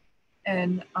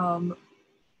 And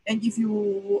if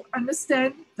you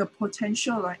understand the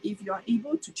potential, if you are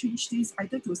able to change this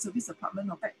either to a service apartment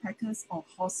or backpackers or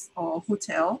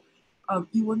hotel,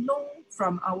 you will know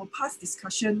from our past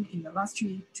discussion in the last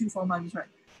 4 months, right?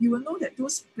 You will know that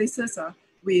those places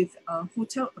with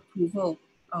hotel approval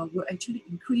will actually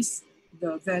increase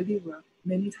the value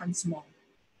many times more.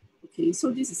 Okay,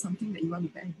 so this is something that you want to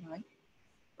bear in mind.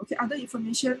 Okay, other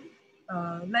information,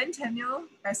 land tenure,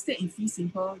 estate in fee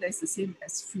simple, that's the same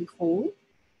as freehold.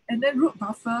 And then road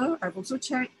buffer, I've also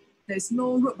checked, there's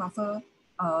no road buffer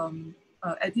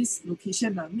at this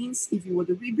location. Means if you were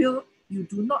to rebuild, you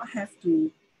do not have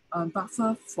to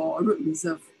buffer for a road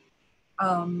reserve.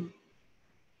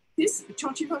 This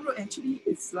Cheong Chin Nam Road actually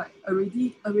is like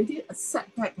already a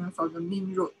setback from the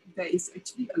main road. There is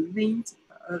actually a lane,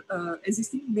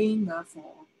 existing lane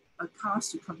for cars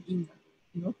to come in,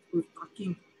 you know, with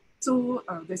parking. So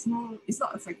it's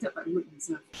not affected by road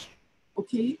reserve.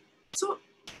 Okay, so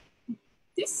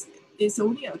this is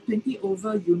only a 20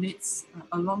 over units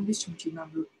along this Cheong Chin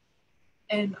Nam Road.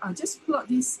 And I just plot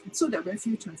this so that very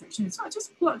few transactions. So I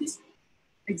just plot this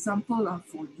example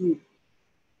for you.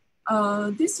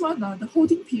 This one, the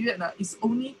holding period is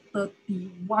only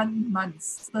 31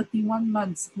 months. 31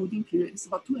 months holding period is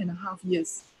about 2.5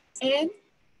 years. And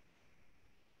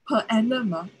per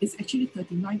annum is actually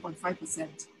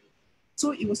 39.5%.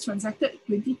 So it was transacted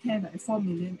in 2010 at 4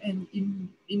 million, and in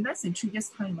less than 3 years'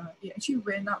 time, it actually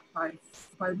went up by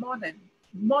more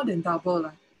than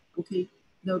double. Okay,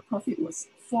 the profit was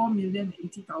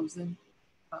 4,080,000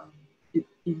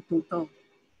 in total.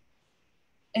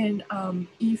 And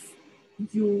if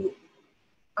you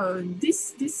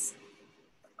this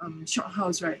shop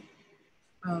house, right?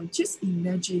 Just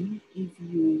imagine if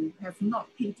you have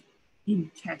not paid in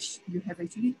cash, you have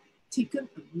actually taken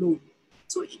a loan.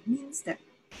 So it means that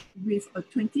with a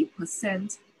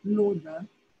 20% loan,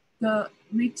 the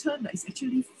return is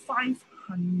actually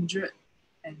 510%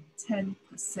 in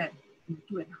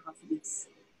 2.5 years.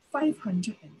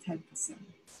 510%.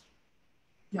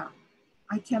 Yeah,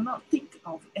 I cannot think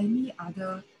of any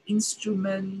other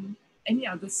instrument, any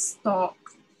other stock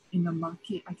in the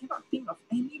market. I cannot think of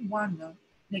anyone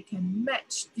that can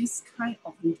match this kind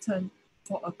of return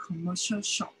for a commercial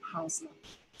shop house.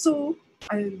 So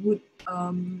I would,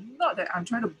 not that I'm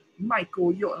trying to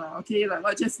okay, like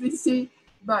what Gracelynn say,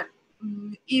 but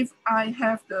if I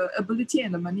have the ability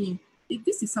and the money,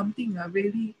 this is something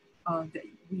really that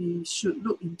we should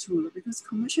look into, because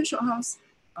commercial shop house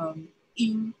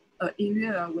in an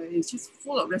area where it's just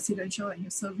full of residential and you're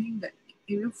serving that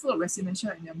area full of residential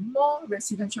and there are more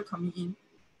residential coming in,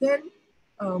 then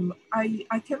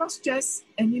I cannot stress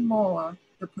anymore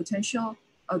the potential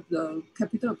of the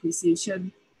capital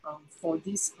appreciation for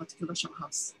this particular shop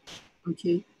house.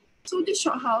 Okay, so this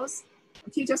shop house,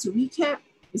 okay, just to recap,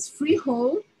 is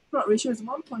freehold, plot ratio is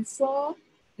 1.4.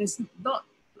 There's not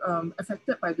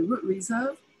affected by the root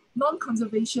reserve,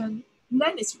 non-conservation,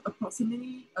 land is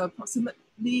approximately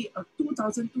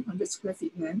 2,200 square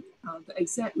feet land. The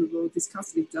exact we will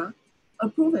discuss later.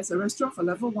 Approved as a restaurant for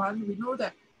level 1. We know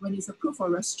that when it's approved for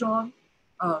a restaurant,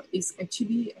 it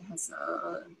has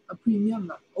a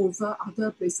premium over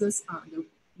other places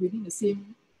within the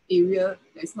same area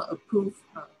that is not approved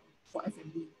for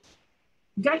F&B.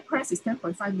 Guide price is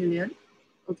 10.5 million.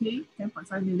 Okay,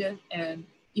 10.5 million. And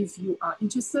if you are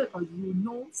interested or you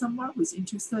know someone who's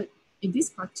interested in this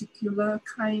particular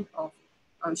kind of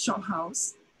shop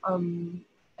house, and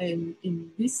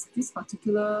in this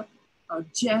particular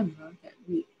gem that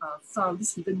we found,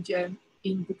 this hidden gem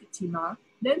in Bukit Timah,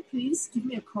 then please give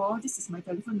me a call. This is my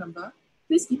telephone number.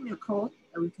 Please give me a call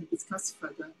and we can discuss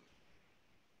further.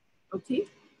 Okay,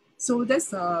 so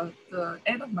that's the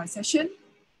end of my session.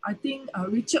 I think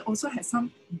Richard also has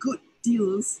some good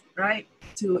deals, right,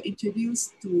 to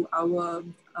introduce to our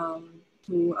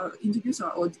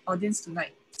audience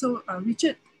tonight. So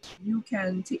Richard, you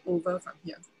can take over from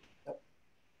here.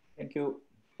 Thank you,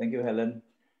 Helen.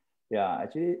 Yeah,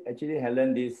 actually,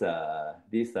 Helen, these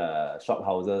shop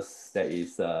houses that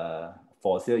is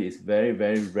for sale is very,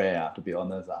 very rare, to be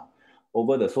honest.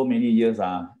 Over the so many years,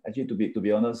 actually, to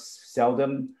be honest,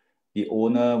 seldom the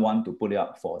owner want to put it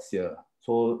up for sale.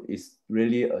 So it's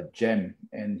really a gem,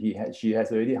 and she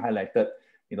has already highlighted,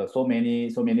 so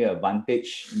many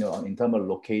advantage, in terms of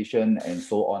location and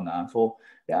so on. So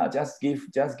yeah, just give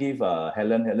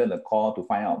Helen a call to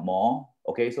find out more.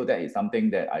 Okay, so that is something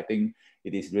that I think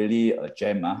it is really a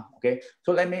gem. Okay,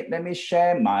 so let me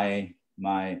share my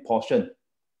portion.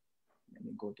 Let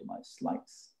me go to my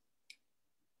slides.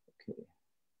 Okay.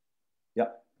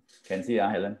 Yep. Can see,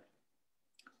 Helen?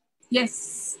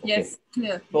 Yes. Okay. Yes.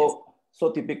 Clear.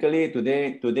 So typically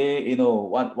today,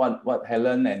 what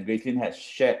Helen and Gracelynn has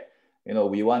shared,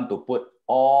 we want to put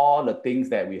all the things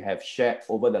that we have shared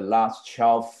over the last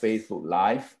 12 Facebook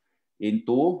Live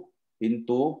into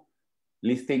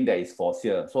listing that is for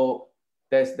sale. So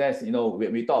that's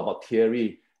we talk about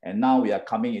theory, and now we are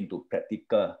coming into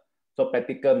practical. So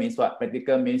practical means what?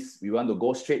 Practical means we want to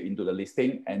go straight into the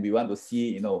listing, and we want to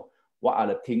see, what are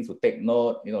the things to take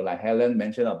note, like Helen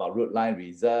mentioned about root line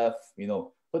reserve,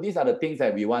 So these are the things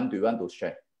that we want to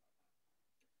share.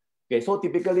 Okay, so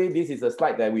typically this is a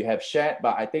slide that we have shared,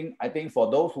 but I think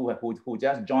for those who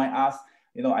just joined us,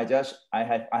 I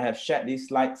have shared these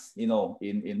slides,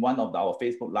 in one of our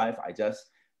Facebook Live. I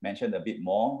just mentioned a bit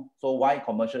more. So why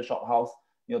commercial shop house?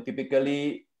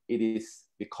 Typically it is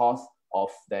because of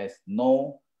there's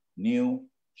no new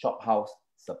shop house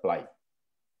supply.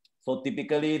 So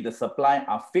typically the supply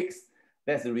are fixed.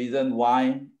 That's the reason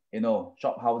why,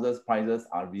 shop houses prices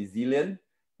are resilient,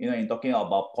 in talking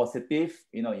about positive,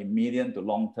 in medium to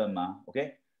long term.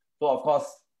 Okay. So of course,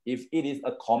 if it is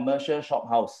a commercial shop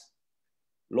house,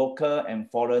 local and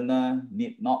foreigner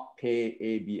need not pay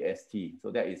ABST.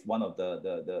 So that is one of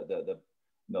the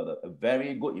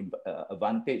very good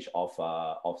advantage of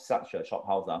such a shop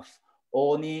house.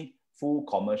 Only full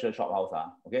commercial shop house.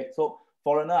 Okay. So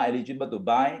foreigner are eligible to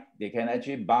buy. They can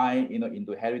actually buy,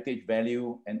 into heritage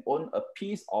value and own a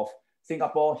piece of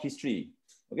Singapore history.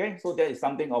 Okay, so that is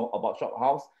something about shop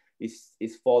house.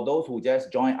 It's for those who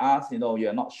just join us. You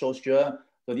are not so sure.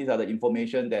 So these are the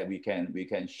information that we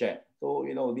can share. So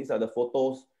these are the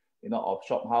photos, of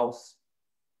shop house.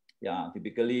 Yeah,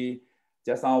 typically,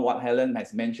 just now what Helen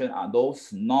has mentioned are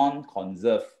those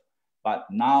non-conserved. But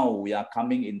now we are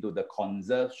coming into the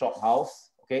conserved shop house.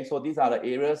 Okay, so these are the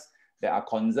areas that are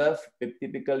conserved,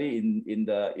 typically in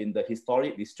the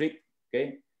historic district.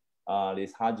 Okay,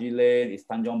 this Haji Lane, this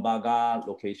Tanjong Pagar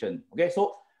location. Okay,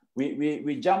 so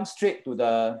we jump straight to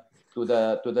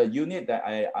the unit that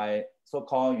I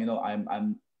so-called,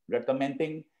 I'm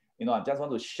recommending. I just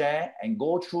want to share and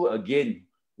go through again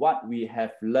what we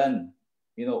have learned,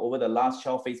 over the last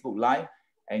 12 Facebook Live,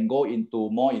 and go into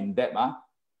more in depth.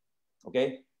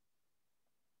 Okay,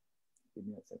 give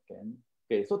me a second.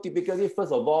 Okay, so typically,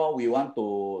 first of all, we want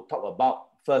to talk about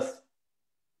first.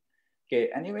 Okay,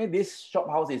 anyway, this shop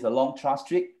house is along Trust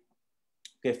Street.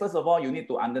 Okay, first of all, you need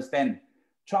to understand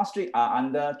Trust Street are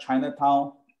under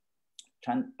Chinatown,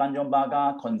 Tanjong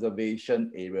Pagar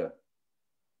Conservation Area.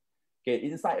 Okay,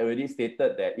 inside already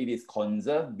stated that it is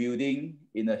conserved building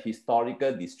in a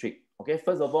historical district. Okay,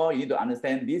 first of all, you need to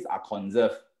understand these are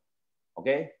conserved.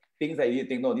 Okay, things that you need to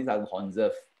take note, these are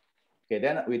conserved. Okay,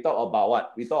 then we talk about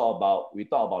what? We talk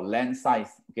about land size.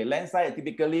 Okay, land size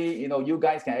typically, you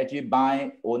guys can actually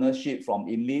buy ownership from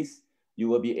InLease. You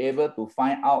will be able to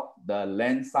find out the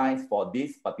land size for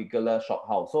this particular shop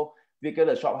house. So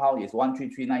typically the shop house is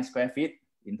 1339 square feet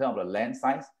in terms of the land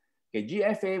size. Okay,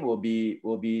 GFA will be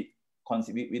we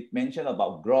mentioned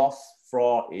about gross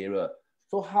floor area.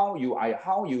 So how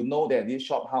you know that this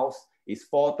shop house is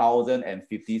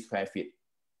 4,050 square feet?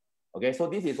 Okay, so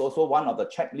this is also one of the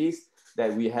checklists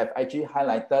that we have actually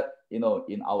highlighted, in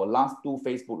our last 2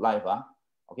 Facebook Live.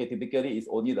 Okay, typically it's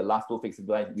only the last 2 Facebook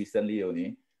Live recently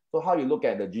only. So how you look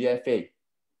at the GFA?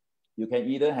 You can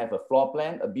either have a floor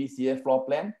plan, a BCA floor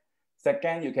plan.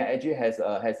 Second, you can actually has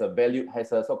a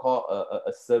so-called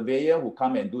a surveyor who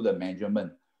come and do the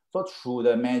measurement. So through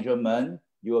the measurement,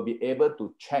 you will be able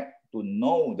to check to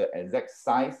know the exact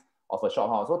size of a shop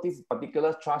house. So this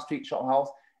particular Trust Street shop house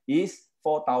is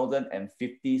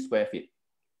 4,050 square feet.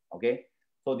 Okay,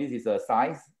 so this is a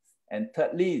size. And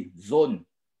thirdly, zone.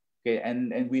 Okay,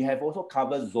 and we have also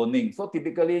covered zoning. So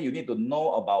typically you need to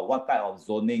know about what type of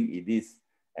zoning it is.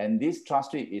 And this Trust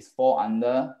Street is fall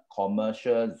under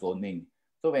commercial zoning.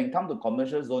 So when it comes to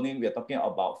commercial zoning, we are talking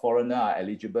about foreigners are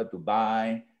eligible to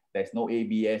buy. There's no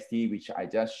ABST, which I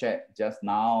just shared just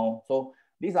now. So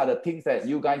these are the things that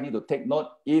you guys need to take note.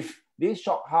 If this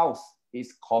shop house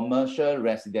is commercial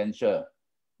residential,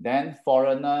 then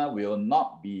foreigner will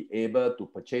not be able to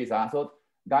purchase. So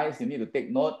guys, you need to take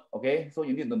note, okay? So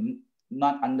you need to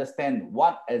not understand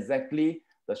what exactly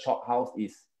the shop house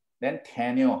is. Then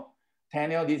tenure.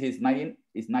 Tenure, this is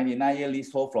 99-year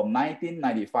leasehold from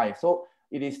 1995. So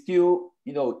it is still,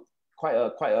 quite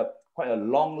a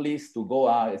long list to go.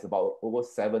 It's about over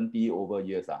 70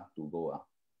 years to go.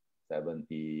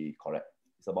 70, correct.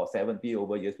 It's about 70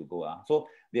 years to go. So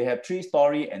they have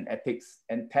 3-story and attics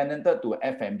and tenanted to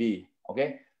F&B.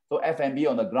 Okay. So F&B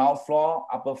on the ground floor,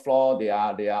 upper floor, they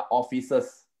are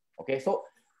offices. Okay. So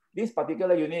this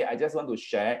particular unit, I just want to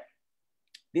share.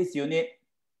 This unit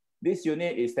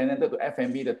is tenanted to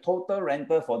F&B. The total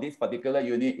rental for this particular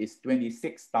unit is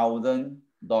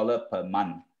 $26,000 per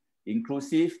month,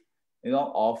 inclusive,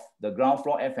 of the ground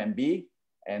floor F&B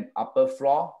and upper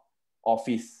floor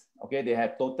office. Okay, they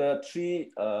have total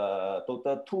 2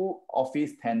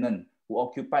 office tenants who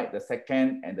occupy the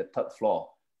 2nd and the 3rd floor,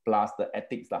 plus the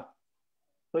attics.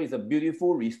 So it's a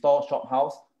beautiful restored shop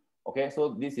house. Okay, so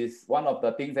this is one of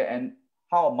the things and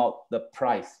how about the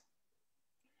price?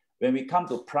 When we come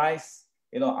to price,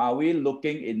 are we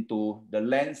looking into the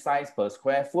land size per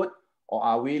square foot, or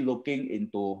are we looking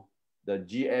into the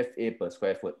GFA per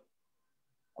square foot?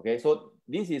 Okay, so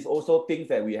this is also things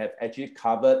that we have actually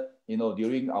covered,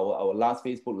 during our last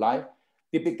Facebook Live.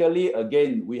 Typically,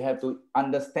 again, we have to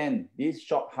understand this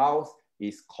shop house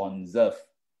is conserved.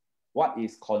 What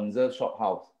is conserved shop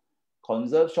house?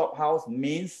 Conserved shop house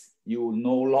means you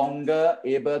no longer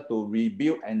able to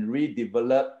rebuild and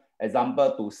redevelop,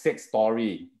 example, to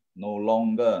 6-story, no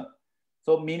longer.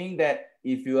 So meaning that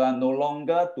if you are no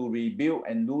longer to rebuild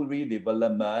and do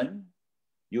redevelopment,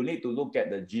 you need to look at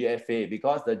the GFA,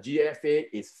 because the GFA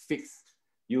is fixed.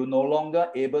 You're no longer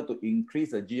able to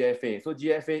increase the GFA. So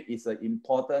GFA is an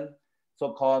important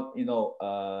so-called,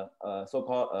 a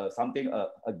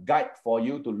guide for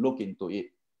you to look into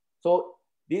it. So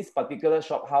this particular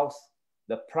shop house,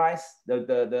 the price,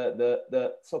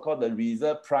 the so-called the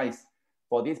reserve price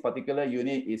for this particular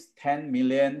unit is 10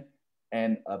 million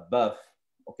and above.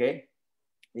 Okay,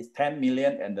 it's 10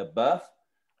 million and above.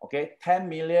 Okay, 10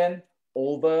 million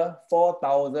over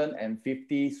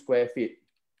 4,050 square feet.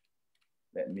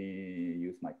 Let me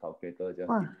use my calculator. Just give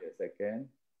me a second.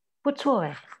 不错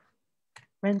哎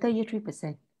 ，rental yield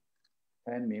 3%.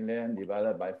 10 million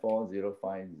divided by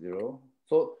 4,050.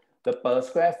 So the per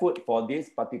square foot for this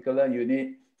particular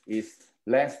unit is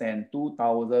less than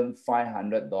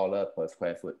 $2,500 per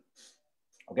square foot.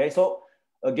 Okay, so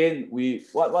again,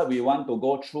 what we want to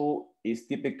go through is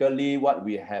typically what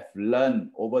we have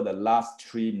learned over the last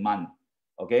 3 months.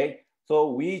 Okay,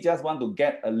 so we just want to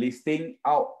get a listing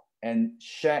out and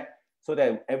share so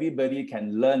that everybody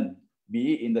can learn,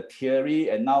 be it in the theory,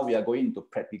 and now we are going into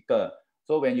practical.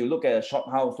 So when you look at a shop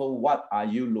house, so what are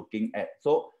you looking at?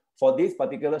 So for this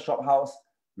particular shop house,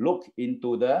 look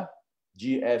into the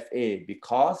GFA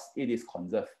because it is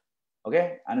conserved.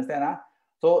 Okay, understand? Huh?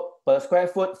 So per square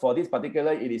foot for this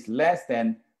particular, it is less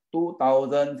than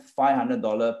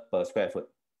 $2,500 per square foot.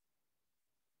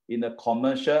 In the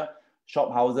commercial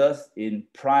shop houses in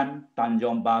prime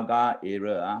Tanjong Pagar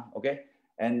area, okay?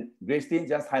 And Gracelynn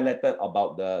just highlighted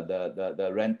about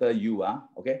the rental yield,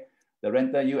 okay? The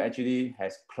rental yield actually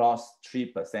has crossed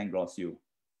 3% gross yield.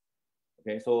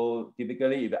 Okay, so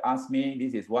typically, if you ask me,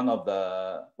 this is one of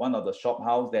the shop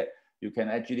house that you can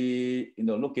actually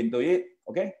look into it.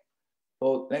 Okay,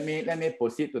 so let me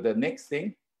proceed to the next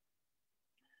thing.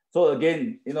 So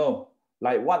again,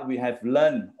 like what we have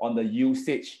learned on the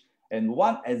usage and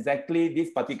what exactly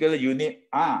this particular unit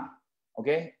are.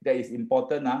 Okay, that is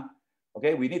important.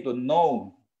 Okay, we need to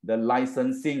know the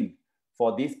licensing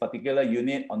for this particular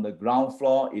unit on the ground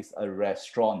floor is a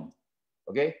restaurant.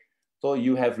 Okay, so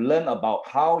you have learned about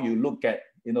how you look at,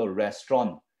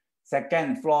 restaurant.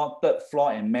 Second floor, third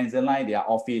floor, and mezzanine, they are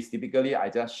office. Typically, I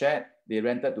just shared, they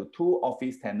rented to 2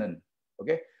 office tenants.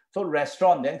 Okay, so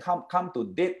restaurant, then come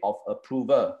to date of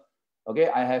approval. Okay,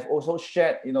 I have also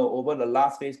shared, over the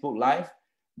last Facebook Live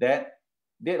that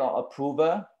date of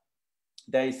approval,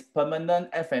 there is permanent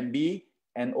F&B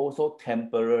and also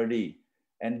temporary.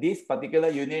 And this particular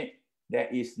unit, there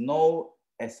is no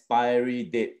expiry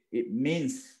date. It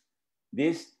means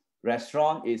this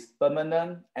restaurant is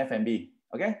permanent F&B.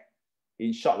 Okay,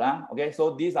 in short, okay,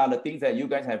 so these are the things that you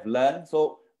guys have learned.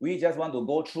 So we just want to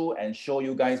go through and show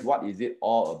you guys what is it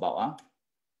all about.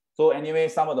 So anyway,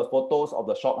 some of the photos of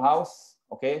the shop house.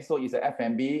 Okay, so it's an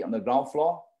F&B on the ground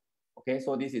floor. Okay,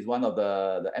 so this is one of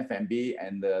the F&B,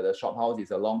 and the shop house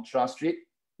is along Trust Street.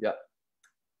 Yeah.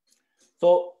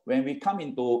 So when we come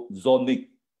into zoning,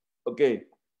 okay,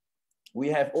 we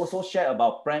have also shared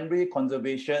about primary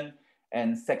conservation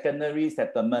and secondary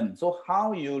settlement. So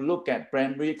how you look at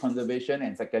primary conservation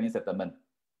and secondary settlement?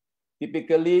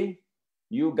 Typically,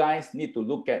 you guys need to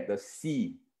look at the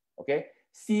C. Okay,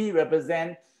 C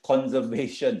represent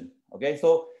conservation. Okay,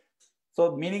 so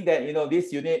meaning that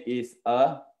this unit is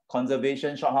a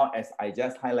conservation shop house, as I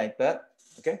just highlighted.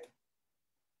 Okay.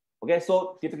 Okay,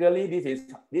 so typically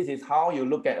this is how you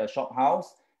look at a shop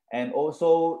house, and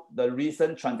also the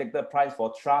recent transacted price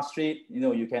for Trust Street.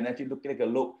 You can actually take a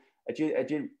look.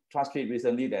 Actually, Trust Street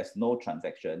recently there's no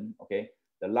transaction. Okay,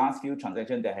 the last few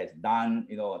transactions that has done,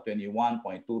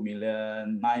 21.2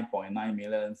 million, 9.9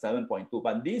 million, 7.2,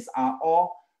 but these are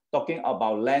all talking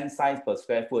about land size per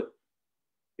square foot.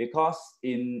 Because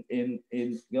in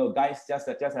guys just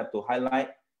have to highlight,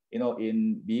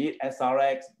 in be it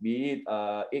SRX, be it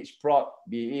HPROT,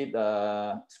 be it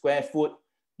square foot,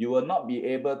 you will not be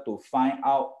able to find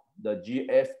out the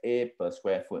GFA per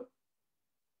square foot.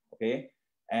 Okay,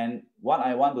 and what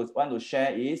I want to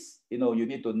share is, you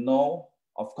need to know,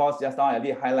 of course, just now I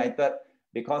already highlighted,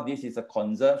 because this is a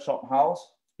conserved shop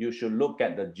house, you should look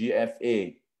at the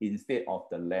GFA instead of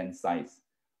the land size.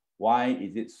 Why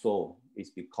is it so? It's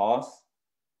because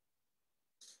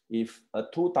if a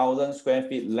 2,000 square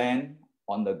feet land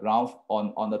on the ground,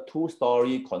 on a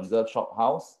 2-story conserved shop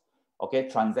house, okay,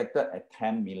 transacted at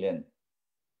 10 million,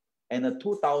 and a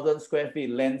 2,000 square feet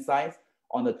land size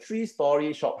on a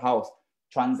 3-story shop house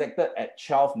transacted at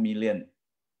 12 million,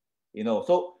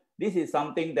 so this is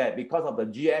something that because of the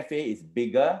GFA is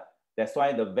bigger, that's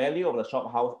why the value of the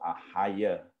shop house are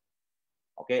higher.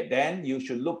 Okay, then you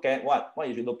should look at what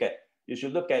you should look at. You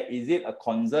should look at, is it a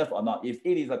conserve or not? If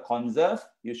it is a conserve,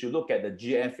 you should look at the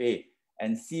GFA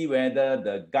and see whether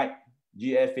the guide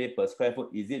GFA per square foot,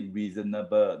 is it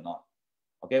reasonable or not?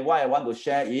 Okay, what I want to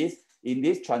share is, in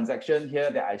this transaction here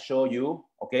that I show you,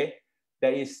 okay,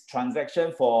 there is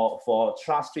transaction for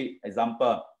Trust Street,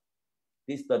 example,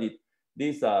 this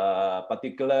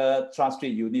particular Trust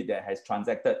Street unit that has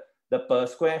transacted, the per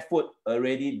square foot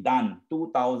already done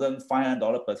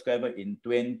 $2,500 per square foot in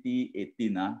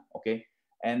 2018. Okay,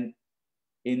 and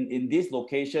in this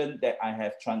location that I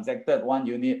have transacted one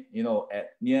unit,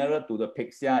 at nearer to the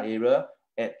Pixia area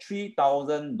at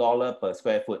 $3,000 per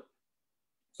square foot.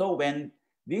 So when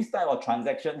this type of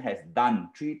transaction has done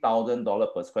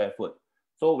 $3,000 per square foot,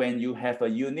 so when you have a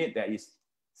unit that is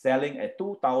selling at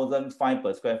 $2,500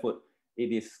 per square foot,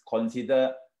 it is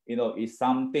considered, is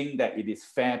something that it is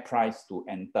fair price to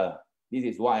enter. This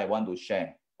is what I want to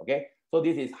share. Okay, so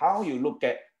this is how you look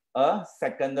at a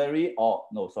secondary,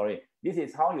 this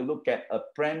is how you look at a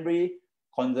primary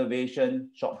conservation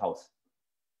shop house.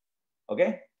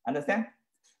 Okay, understand?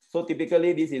 So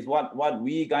typically this is what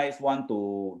we guys want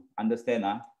to understand.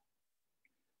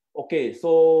 Okay,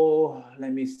 so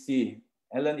let me see.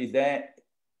 Helen,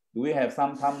 do we have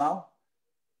some time now?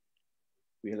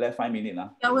 We have left 5 minutes.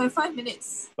 Yeah, we have 5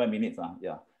 minutes. 5 minutes.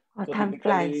 Yeah. Oh, so time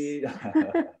flies.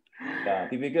 Yeah,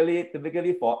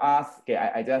 typically for us, okay,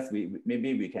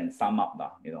 maybe we can sum up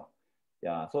now,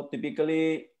 Yeah, so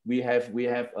typically we have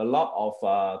a lot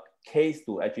of case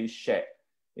to actually share,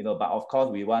 but of course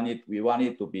we want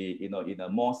it to be, in a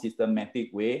more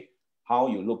systematic way, how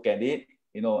you look at it.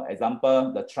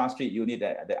 Example, the Trust Street unit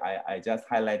that I just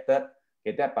highlighted.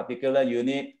 Okay, that particular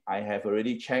unit, I have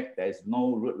already checked. There is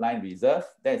no root line reserve.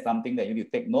 That is something that you need to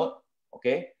take note.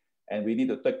 Okay, and we need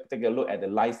to take a look at the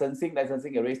licensing.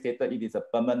 Licensing already stated it is a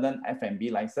permanent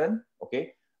F&B license.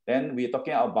 Okay, then we're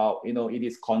talking about, it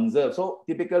is conserved. So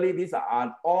typically these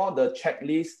are all the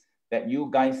checklists that you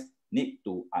guys need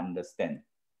to understand.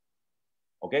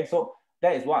 Okay, so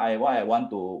that is what I want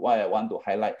to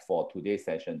highlight for today's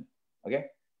session.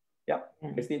 Okay. Yeah.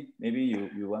 Gracelynn, maybe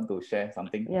you want to share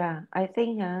something? Yeah, I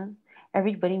think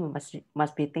everybody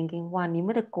must be thinking, wow, 你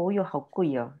们的国有好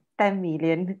贵哦, 10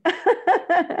 million.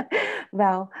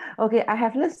 Well, okay, I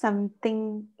have learned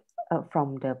something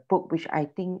from the book, which I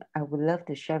think I would love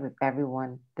to share with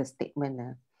everyone, the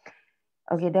statement.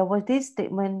 Okay, there was this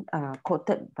statement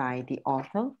quoted by the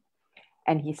author,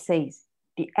 and he says,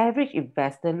 the average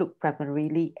investor looks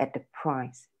primarily at the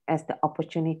price as the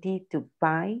opportunity to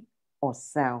buy or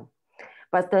sell.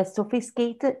 But the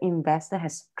sophisticated investor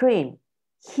has trained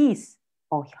his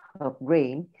or her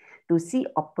brain to see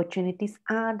opportunities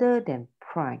other than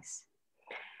price.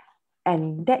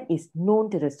 And that is known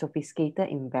to the sophisticated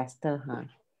investor,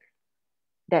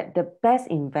 that the best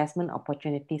investment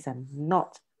opportunities are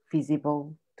not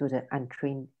visible to the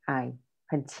untrained eye.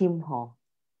 很轻哦，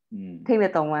听得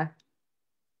懂吗？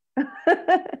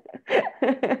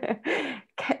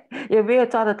有没有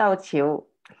抓得到球？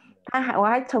我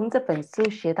还从这本书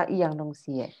学到一样东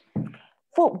西耶。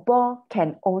Football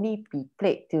can only be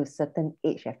played to a certain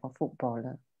age for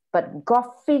footballer, but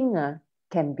golfing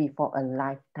can be for a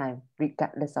lifetime,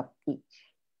 regardless of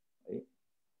age.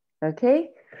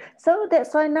 Okay, so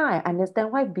that's why now I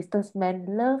understand why businessmen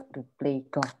love to play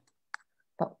golf.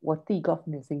 But 我对 golf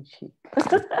没有兴趣。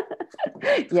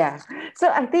Yeah, so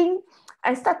I think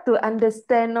I start to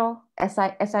understand as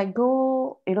I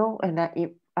go, and I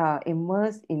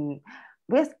immerse in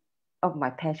with of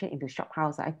my passion into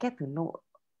Shophouse, I get to know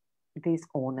this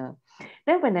owner.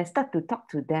 Then when I start to talk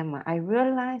to them, I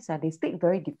realize that they speak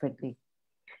very differently.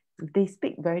 They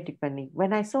speak very differently.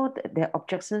 When I saw their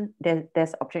objection,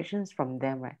 there's objections from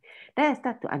them, right? Then I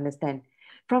start to understand.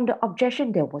 From the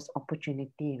objection, there was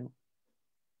opportunity.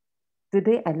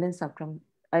 Today I learned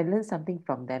something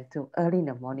from them too. Early in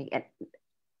the morning at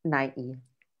 9 a.m.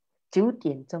 9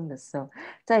点钟的时候，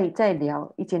在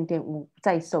聊一间店屋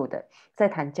在售的，在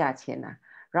谈价钱啊。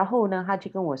然后呢，他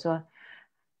就跟我说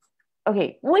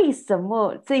 ，OK， 为什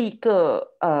么这一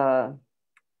个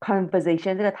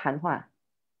conversation 这个谈话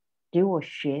给我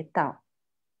学到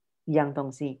一样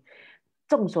东西？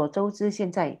众所周知，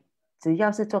现在只要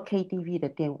是做 KTV 的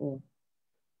店屋，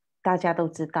大家都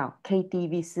知道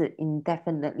KTV 是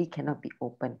indefinitely cannot be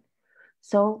open.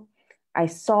 So I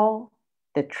saw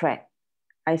the threat.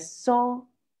 I saw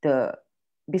the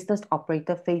business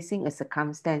operator facing a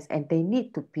circumstance and they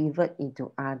need to pivot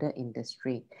into other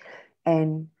industry.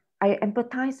 And I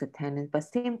empathize the tenants, but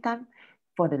same time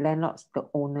for the landlords, the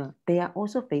owner, they are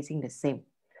also facing the same.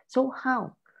 So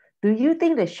how? Do you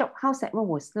think the shop house segment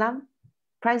will slump?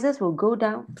 Prices will go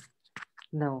down?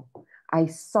 No. I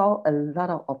saw a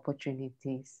lot of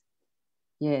opportunities.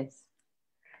 Yes.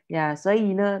 Yeah, 所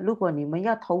以呢，如果你们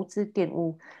要投资店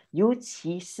屋，尤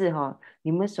其是你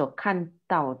们所看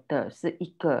到的是一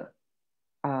个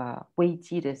危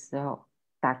机的时候，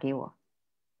打给我，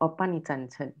我帮你转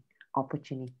成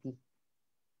opportunity.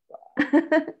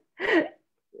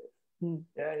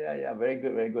 Yeah. Very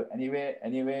good. Anyway,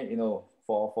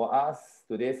 for us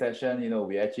today's session,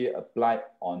 we actually applied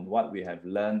on what we have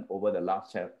learned over the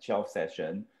last 12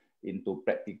 session into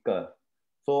practical.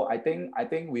 So I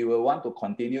think we will want to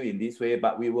continue in this way,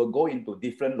 but we will go into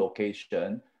different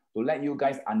locations to let you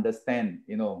guys understand,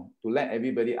 to let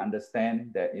everybody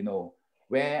understand that,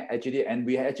 where actually, and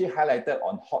we actually highlighted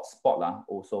on hotspot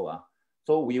also.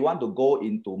 So we want to go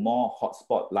into more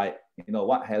hotspot, like,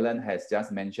 what Helen has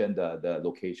just mentioned, the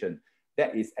location.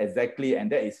 That is exactly,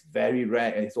 and that is very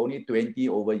rare, and it's only 20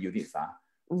 over units.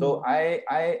 So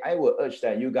I will urge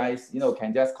that you guys,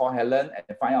 can just call Helen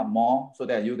and find out more so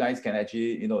that you guys can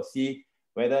actually, see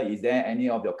whether is there any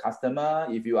of your customer.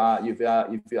 If you are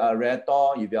a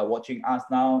realtor, if you are watching us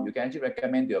now, you can actually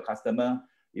recommend to your customer.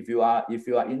 If you are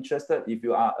interested, if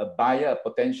you are a buyer, a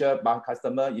potential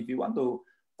customer, if you want to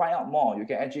find out more, you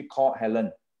can actually call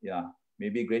Helen,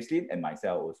 maybe Gracelynn and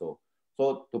myself also.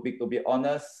 So to be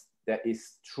honest, there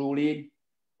is truly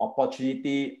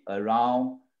opportunity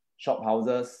around shop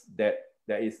houses that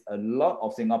there is a lot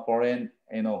of Singaporeans,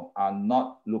 are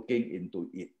not looking into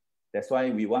it. That's why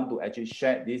we want to actually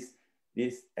share this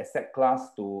asset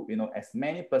class to, as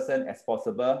many person as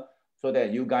possible, so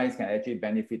that you guys can actually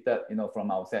benefit, from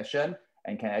our session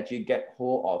and can actually get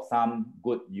hold of some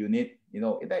good unit.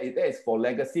 That is for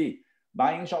legacy.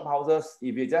 Buying shop houses,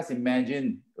 if you just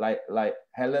imagine like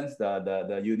Helen's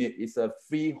the unit is a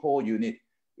freehold unit.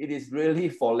 It is really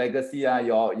for legacy.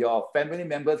 Your family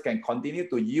members can continue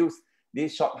to use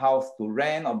this shop house to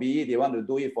rent, or be it they want to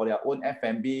do it for their own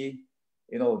F&B.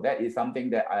 That is something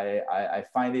that I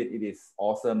find it is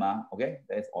awesome. Okay,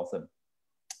 that is awesome.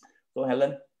 So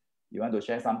Helen, you want to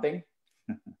share something?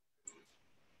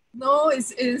 No,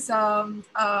 it's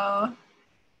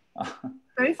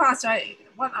very fast, right?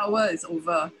 1 hour is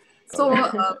over. So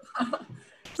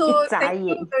so thank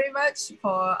you very much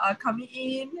for coming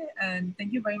in, and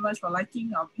thank you very much for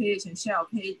liking our page and share our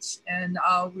page. And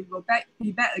we will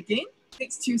be back again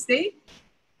next Tuesday.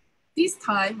 This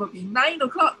time will be 9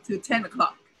 o'clock to 10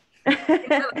 o'clock.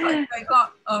 10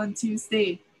 o'clock on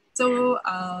Tuesday. So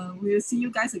we'll see you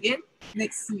guys again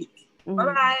next week. Bye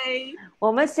bye.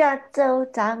 我们下周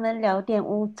咱们聊店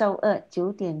屋周二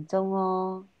9点钟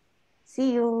哦。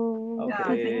See you.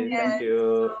 Okay, thank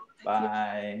you.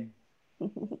 Bye.